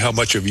exactly how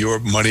much of your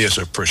money as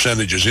a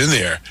percentage is in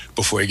there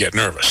before you get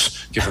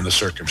nervous, given the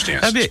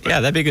circumstances.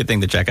 That'd be a good thing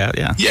to check out,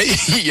 yeah.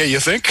 Yeah, you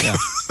think? Yeah.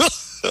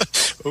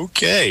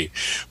 Okay,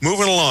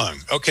 moving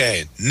along.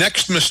 Okay,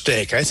 next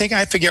mistake. I think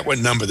I forget what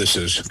number this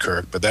is,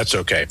 Kirk, but that's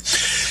okay.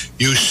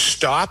 You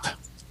stop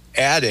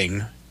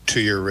adding to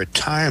your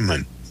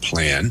retirement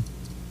plan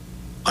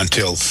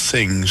until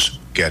things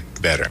get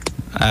better.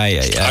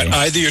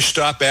 Either you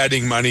stop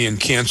adding money and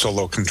cancel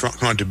those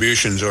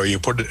contributions, or you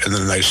put it in the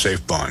nice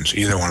safe bonds.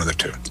 Either one of the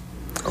two.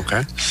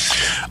 Okay,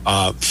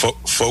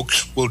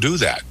 folks will do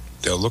that.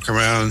 They'll look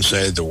around and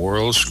say the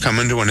world's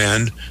coming to an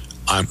end.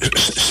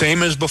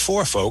 Same as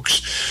before,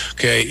 folks.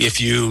 Okay, if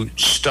you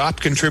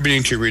stop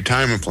contributing to your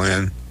retirement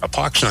plan, a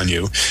pox on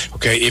you.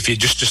 Okay, if you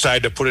just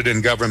decide to put it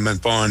in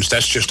government bonds,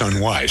 that's just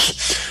unwise,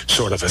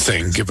 sort of a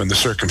thing, given the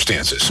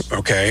circumstances.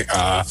 Okay,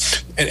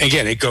 and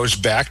again, it goes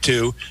back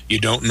to you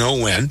don't know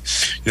when.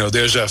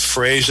 There's a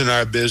phrase in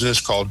our business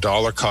called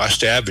dollar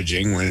cost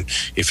averaging. When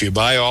if you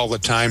buy all the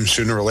time,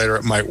 sooner or later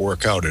it might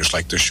work out. It's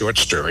like the short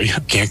story.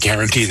 Can't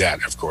guarantee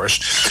that, of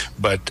course,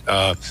 but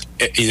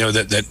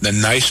the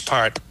nice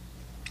part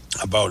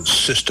about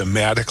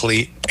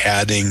systematically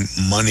adding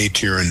money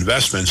to your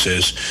investments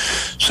is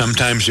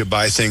sometimes you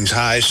buy things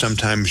high,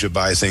 sometimes you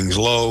buy things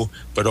low,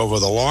 but over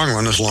the long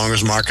run, as long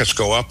as markets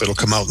go up, it'll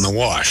come out in the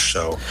wash.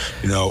 So,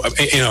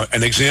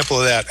 an example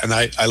of that, and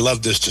I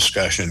love this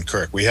discussion,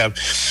 Kirk. We have,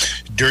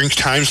 during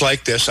times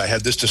like this, I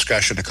had this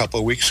discussion a couple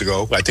of weeks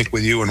ago, I think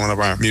with you and one of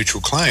our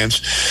mutual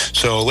clients.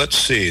 So let's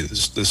see,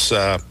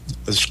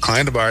 this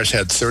client of ours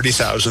had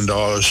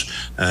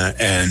 $30,000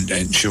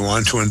 and she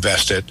wanted to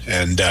invest it.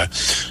 And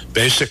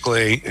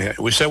basically,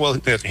 we said, well,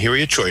 here are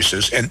your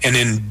choices. And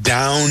in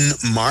down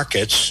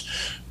markets,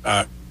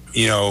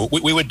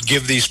 we would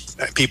give these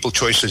people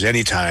choices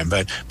anytime,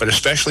 but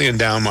especially in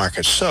down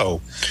markets.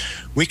 So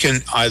we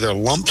can either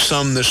lump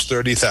sum this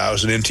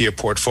 $30,000 into your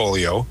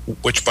portfolio,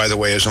 which, by the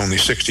way, is only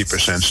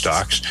 60%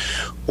 stocks,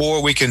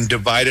 or we can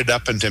divide it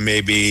up into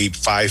maybe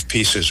 5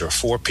 pieces or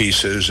 4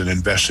 pieces and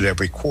invest it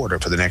every quarter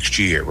for the next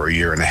year or a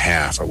year and a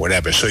half or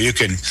whatever. So you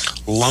can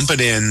lump it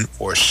in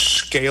or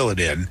scale it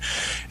in.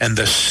 And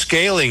the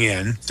scaling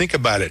in, think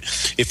about it.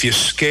 If you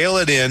scale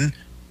it in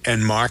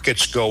and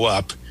markets go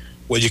up,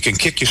 well, you can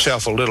kick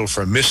yourself a little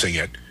for missing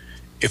it.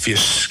 If you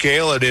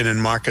scale it in and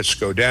markets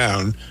go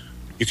down,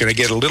 you're going to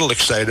get a little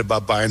excited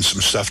about buying some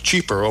stuff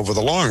cheaper over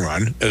the long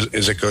run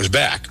as it goes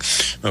back.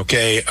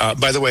 Okay.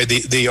 By the way,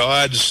 the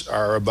odds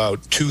are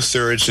about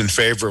 2/3 in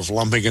favor of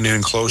lumping it in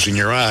and closing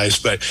your eyes,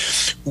 but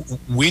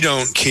we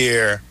don't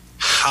care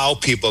how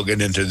people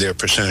get into their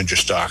percentage of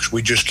stocks.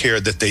 We just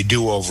care that they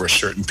do over a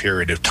certain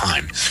period of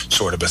time,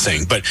 sort of a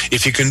thing. But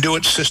if you can do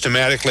it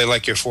systematically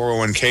like your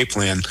 401k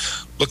plan,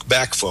 look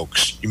back,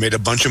 folks. You made a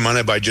bunch of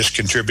money by just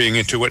contributing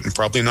into it and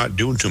probably not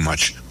doing too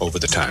much over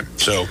the time.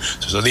 So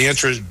the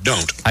answer is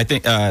don't. I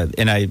think,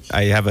 and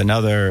I have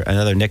another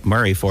Nick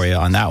Murray for you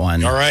on that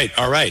one. All right.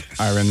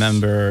 I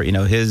remember,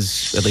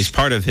 his, at least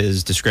part of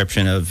his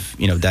description of,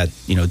 that,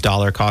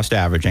 dollar cost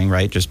averaging,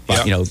 right? Just,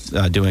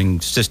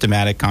 doing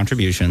systematic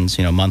contributions,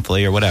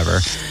 monthly or whatever.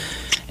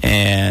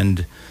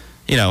 And,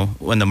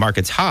 when the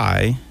market's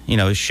high,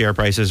 share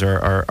prices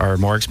are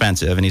more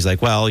expensive. And he's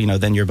like, well,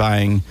 then you're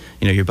buying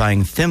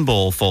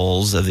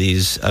thimblefuls of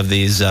these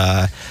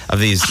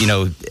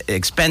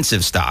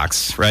expensive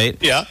stocks, right?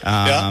 Yeah.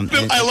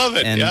 I love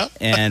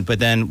it. But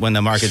then when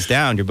the market's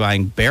down, you're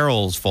buying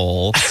barrels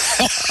full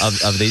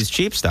of these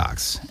cheap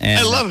stocks. And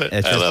I love it.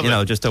 It's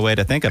just, just a way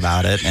to think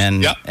about it.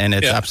 And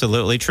it's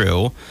absolutely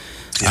true.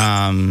 So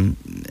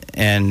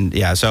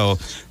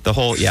the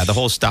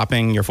whole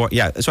stopping your so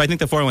I think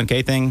the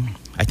 401k thing,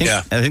 I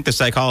think the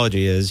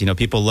psychology is,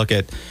 people look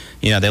at,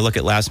 they look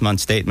at last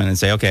month's statement and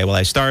say, okay, well,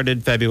 I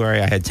started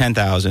February, I had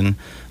 $10,000,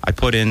 I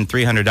put in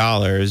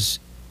 $300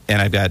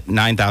 and I've got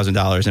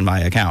 $9,000 in my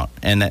account.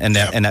 And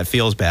that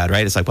feels bad,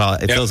 right? It's like, well,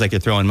 it feels like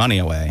you're throwing money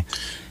away.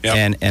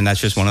 Yep. And that's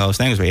just one of those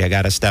things where you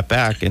got to step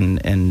back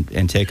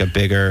and take a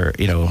bigger,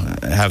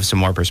 have some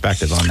more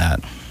perspective on that.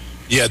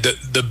 Yeah.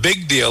 The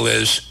big deal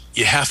is,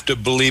 you have to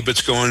believe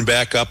it's going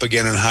back up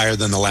again and higher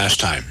than the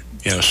last time.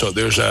 So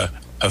there's a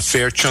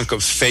fair chunk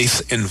of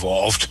faith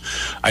involved.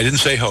 I didn't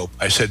say hope.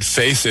 I said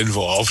faith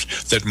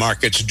involved that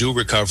markets do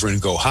recover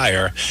and go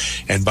higher.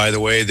 And by the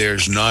way,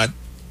 there's not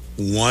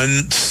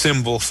one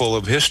thimbleful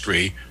of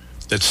history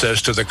that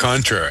says to the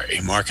contrary.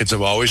 Markets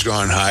have always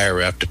gone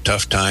higher after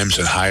tough times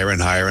and higher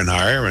and higher and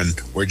higher, and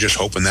we're just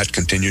hoping that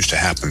continues to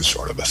happen,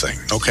 sort of a thing.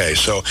 Okay,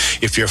 so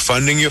if you're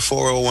funding your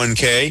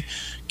 401k,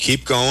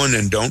 keep going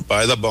and don't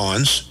buy the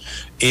bonds,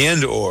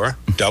 and or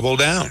double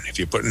down. If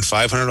you're putting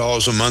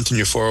 $500 a month in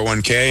your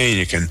 401k and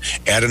you can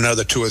add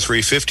another $200 or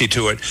 $350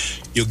 to it,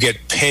 you'll get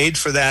paid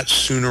for that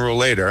sooner or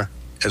later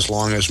as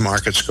long as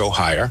markets go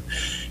higher.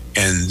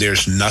 And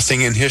there's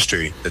nothing in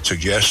history that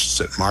suggests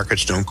that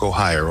markets don't go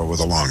higher over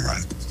the long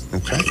run.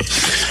 Okay?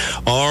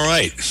 All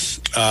right.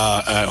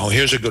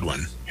 Here's a good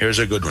one.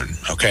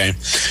 Okay.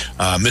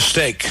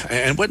 Mistake.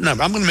 And what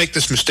number? I'm going to make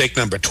this mistake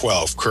number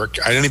 12, Kirk.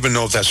 I don't even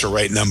know if that's the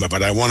right number,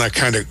 but I want to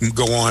kind of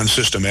go on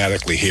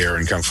systematically here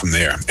and come from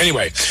there.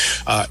 Anyway,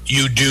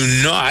 you do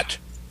not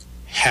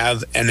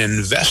have an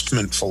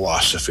investment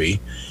philosophy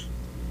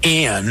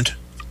and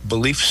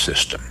belief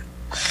system.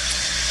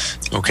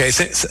 Okay.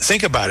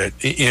 Think about it.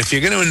 If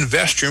you're going to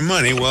invest your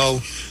money,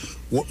 well,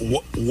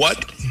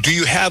 what do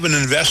you have an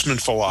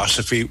investment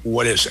philosophy?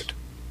 What is it?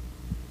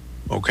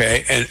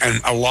 Okay,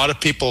 and a lot of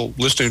people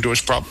listening to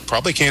us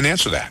probably can't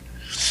answer that.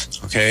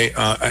 Okay,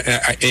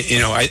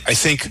 I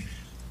think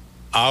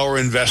our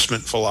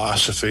investment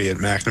philosophy at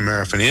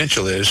McNamara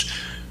Financial is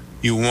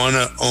you want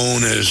to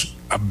own as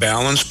a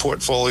balanced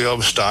portfolio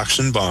of stocks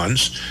and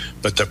bonds,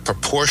 but the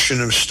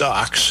proportion of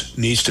stocks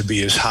needs to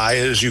be as high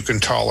as you can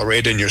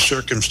tolerate and your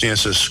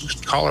circumstances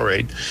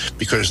tolerate,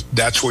 because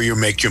that's where you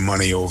make your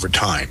money over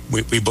time.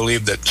 We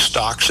believe that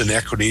stocks and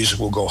equities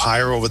will go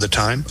higher over the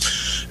time,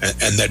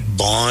 and that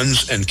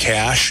bonds and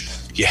cash,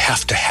 you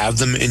have to have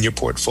them in your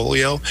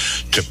portfolio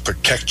to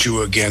protect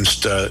you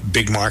against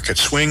big market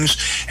swings,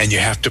 and you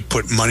have to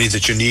put money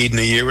that you need in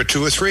a year or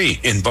 2 or 3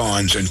 in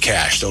bonds and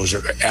cash. Those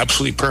are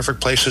absolutely perfect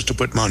places to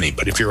put money.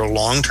 But if you're a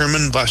long-term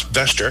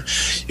investor,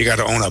 you got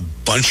to own a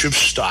bunch of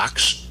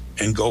stocks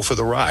and go for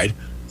the ride.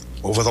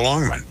 over the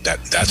long run.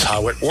 That's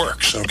how it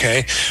works,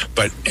 okay?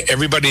 But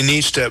everybody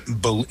needs to,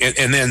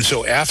 and then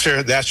so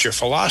after that's your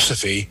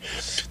philosophy,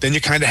 then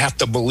you kind of have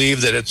to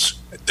believe that it's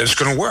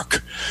going to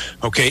work,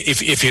 okay?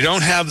 If you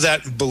don't have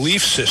that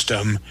belief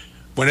system,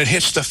 when it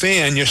hits the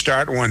fan, you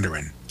start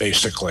wondering,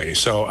 basically.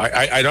 So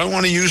I don't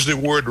want to use the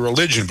word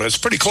religion, but it's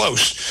pretty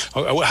close.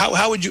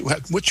 How would you?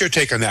 What's your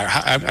take on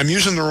that? I'm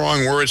using the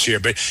wrong words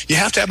here, but you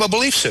have to have a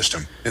belief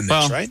system in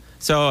this, right?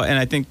 So, and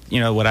I think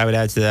what I would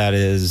add to that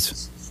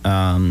is,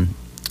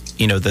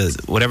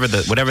 whatever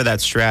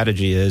that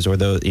strategy is, or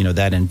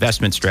that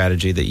investment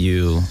strategy that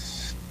you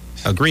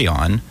agree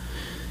on,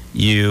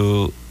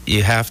 you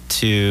have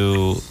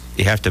to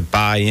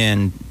buy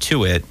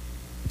into it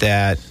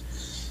that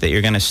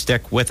you're going to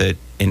stick with it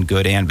in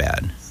good and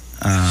bad,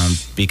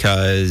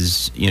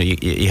 because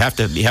you have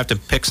to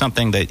pick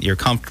something that you're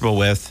comfortable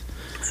with,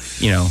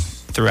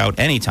 throughout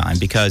any time.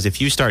 Because if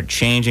you start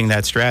changing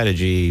that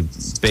strategy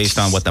based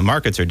on what the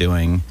markets are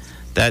doing,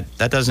 that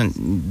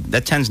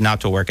tends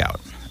not to work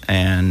out.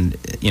 And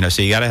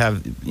so you got to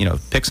have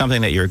pick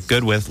something that you're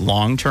good with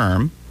long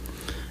term,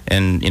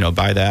 and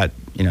by that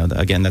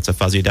again, that's a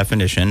fuzzy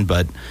definition,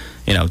 but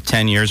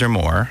 10 years or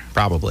more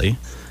probably.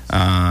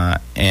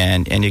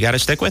 And you got to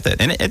stick with it.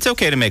 And it's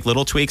okay to make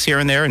little tweaks here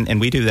and there, and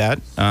we do that.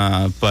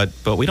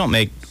 But we don't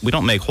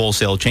make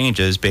wholesale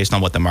changes based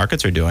on what the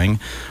markets are doing,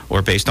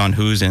 or based on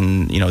who's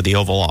in the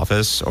Oval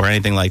Office or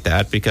anything like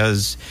that,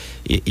 because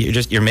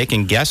you're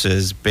making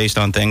guesses based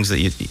on things that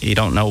you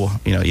don't know.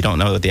 You don't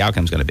know what the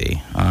outcome's going to be.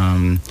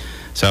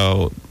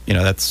 So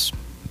that's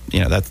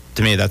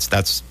to me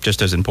that's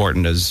just as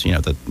important as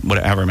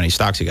however many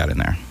stocks you got in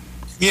there.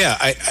 Yeah,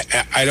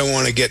 I don't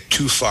want to get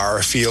too far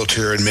afield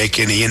here and make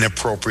any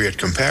inappropriate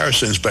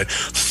comparisons, but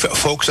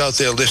folks out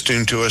there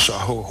listening to us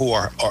who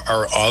are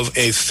of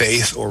a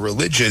faith or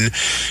religion,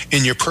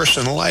 in your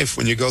personal life,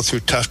 when you go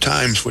through tough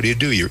times, what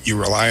do? You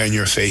rely on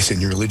your faith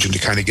and your religion to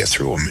kind of get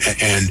through them.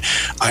 And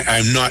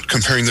I'm not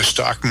comparing the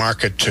stock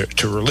market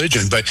to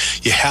religion, but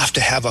you have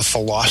to have a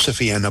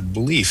philosophy and a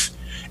belief.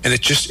 And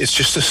it's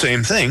just the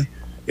same thing.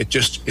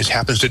 It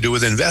happens to do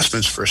with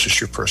investments versus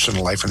your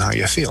personal life and how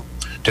you feel.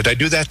 Did I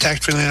do that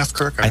tactfully enough,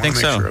 Kirk? I think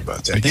so. I want to make sure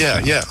about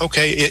that. Yeah.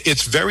 Okay.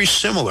 It's very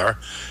similar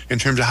in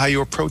terms of how you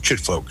approach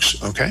it,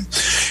 folks. Okay.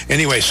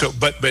 Anyway,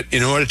 but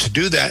in order to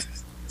do that,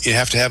 you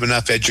have to have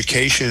enough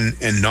education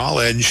and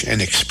knowledge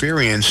and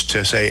experience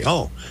to say,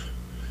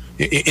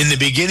 in the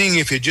beginning,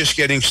 if you're just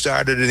getting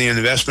started in the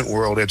investment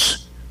world,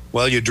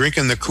 you're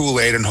drinking the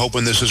Kool-Aid and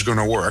hoping this is going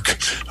to work.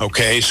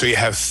 Okay. So you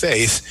have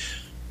faith.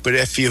 But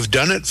if you've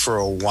done it for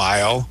a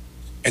while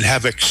and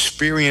have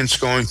experience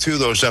going through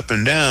those up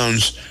and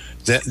downs,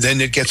 then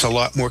it gets a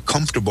lot more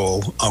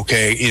comfortable,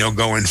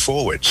 going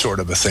forward, sort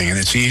of a thing. And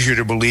it's easier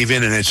to believe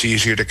in, and it's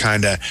easier to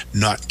kind of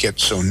not get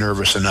so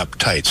nervous and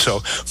uptight.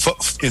 So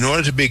in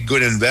order to be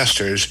good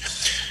investors,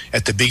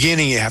 at the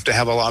beginning, you have to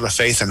have a lot of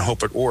faith and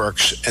hope it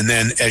works. And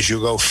then as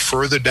you go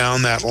further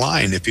down that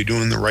line, if you're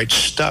doing the right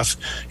stuff,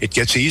 it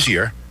gets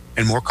easier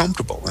and more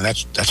comfortable. And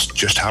that's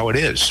just how it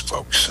is,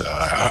 folks.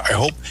 I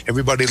hope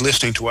everybody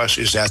listening to us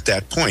is at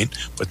that point,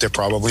 but they're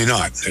probably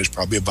not. There's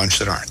probably a bunch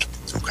that aren't.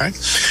 Okay.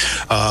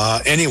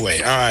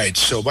 Anyway, all right.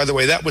 So, by the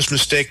way, that was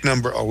mistake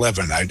number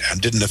 11. I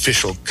did an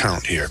official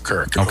count here,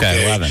 Kirk.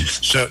 Okay, 11.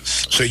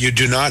 So you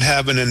do not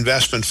have an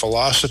investment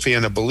philosophy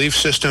and a belief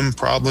system.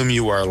 Problem,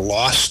 you are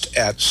lost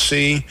at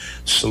sea.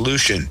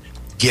 Solution,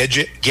 get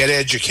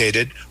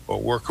educated, or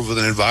work with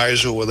an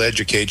advisor who will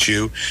educate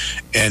you,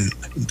 and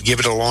give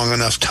it a long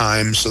enough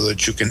time so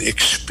that you can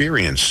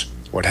experience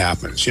what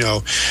happens.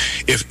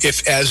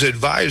 If as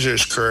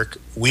advisors, Kirk,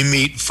 we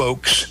meet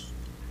folks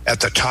at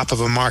the top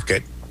of a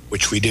market,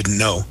 which we didn't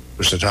know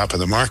was the top of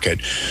the market,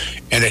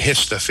 and it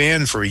hits the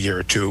fan for a year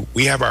or two,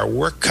 we have our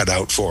work cut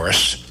out for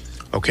us,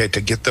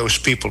 to get those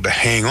people to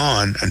hang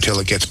on until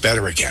it gets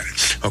better again,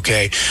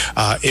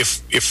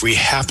 If we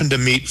happen to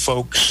meet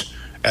folks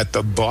at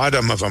the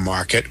bottom of a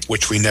market,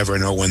 which we never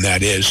know when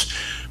that is,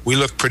 we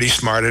look pretty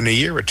smart in a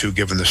year or two,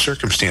 given the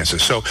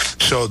circumstances. So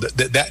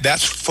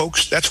that's,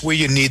 folks, that's where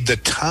you need the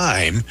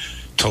time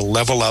to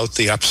level out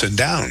the ups and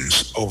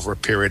downs over a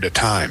period of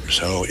time.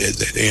 So,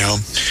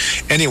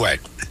 anyway,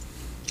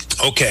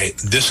 okay,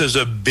 this is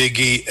a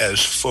biggie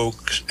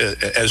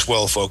as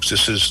well, folks.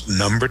 This is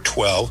number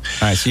 12. All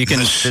right, so you can,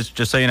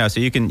 just so you know, so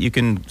you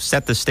can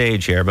set the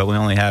stage here, but we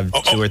only have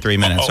 2 or 3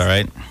 minutes, all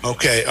right?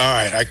 Okay, all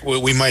right.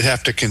 We might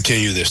have to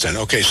continue this then.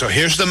 Okay, so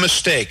here's the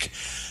mistake.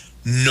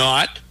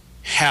 Not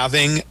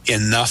having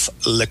enough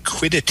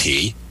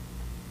liquidity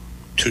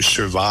to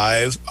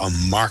survive a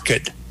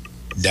market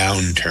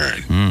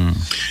downturn.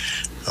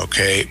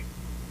 Okay.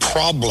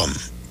 Problem,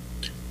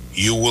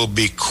 you will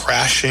be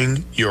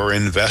crashing your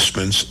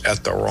investments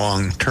at the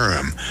wrong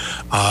term.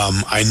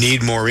 I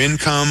need more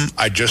income.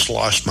 I just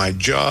lost my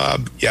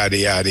job, yada,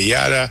 yada,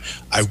 yada.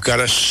 I've got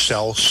to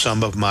sell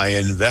some of my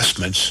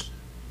investments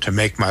to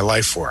make my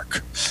life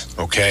work.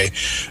 Okay.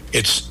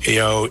 It's,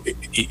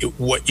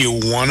 what you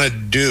want to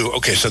do.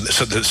 Okay. So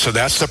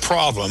that's the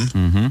problem.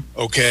 Mm-hmm.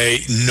 Okay.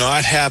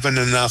 Not having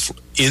enough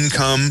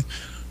income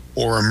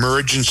or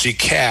emergency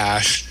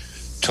cash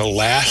to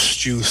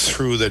last you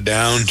through the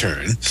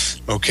downturn,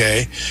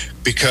 okay?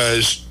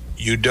 Because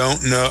you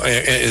don't know,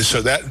 and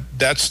so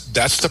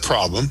that's the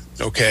problem,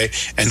 okay?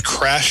 And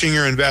crashing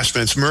your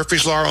investments,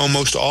 Murphy's Law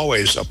almost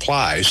always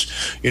applies.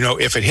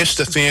 If it hits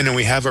the fan and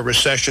we have a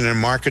recession and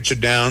markets are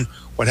down,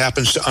 what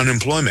happens to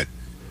unemployment?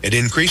 It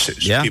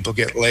increases. Yeah. People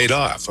get laid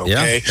off,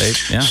 okay?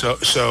 Yeah.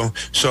 So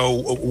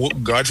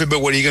God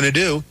forbid, what are you going to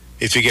do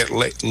if you get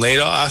laid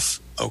off,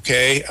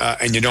 okay,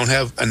 and you don't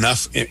have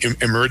enough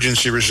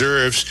emergency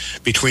reserves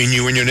between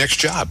you and your next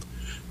job?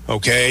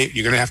 Okay,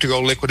 you're going to have to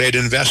go liquidate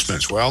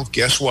investments. Well,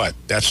 guess what?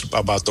 That's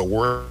about the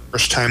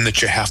worst time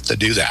that you have to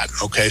do that.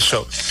 Okay,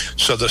 so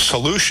the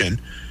solution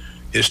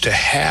is to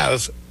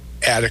have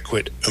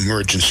adequate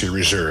emergency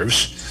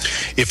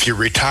reserves. If you're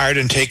retired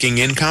and taking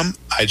income,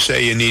 I'd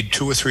say you need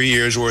 2 or 3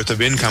 years worth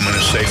of income in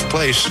a safe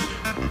place,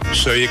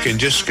 so you can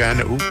just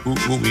kind of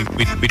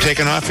we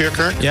taking off here,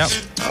 Kirk? Yep.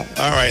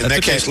 All right. In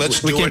that case,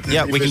 let's do it.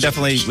 Yeah, we can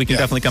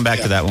definitely come back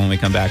to that when we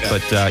come back. Yeah.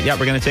 But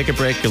we're going to take a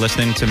break. You're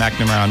listening to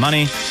McNamara on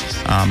Money.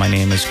 My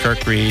name is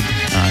Kirk Reed.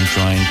 I'm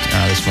joined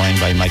this morning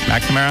by Mike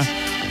McNamara.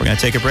 We're going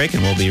to take a break,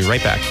 and we'll be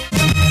right back.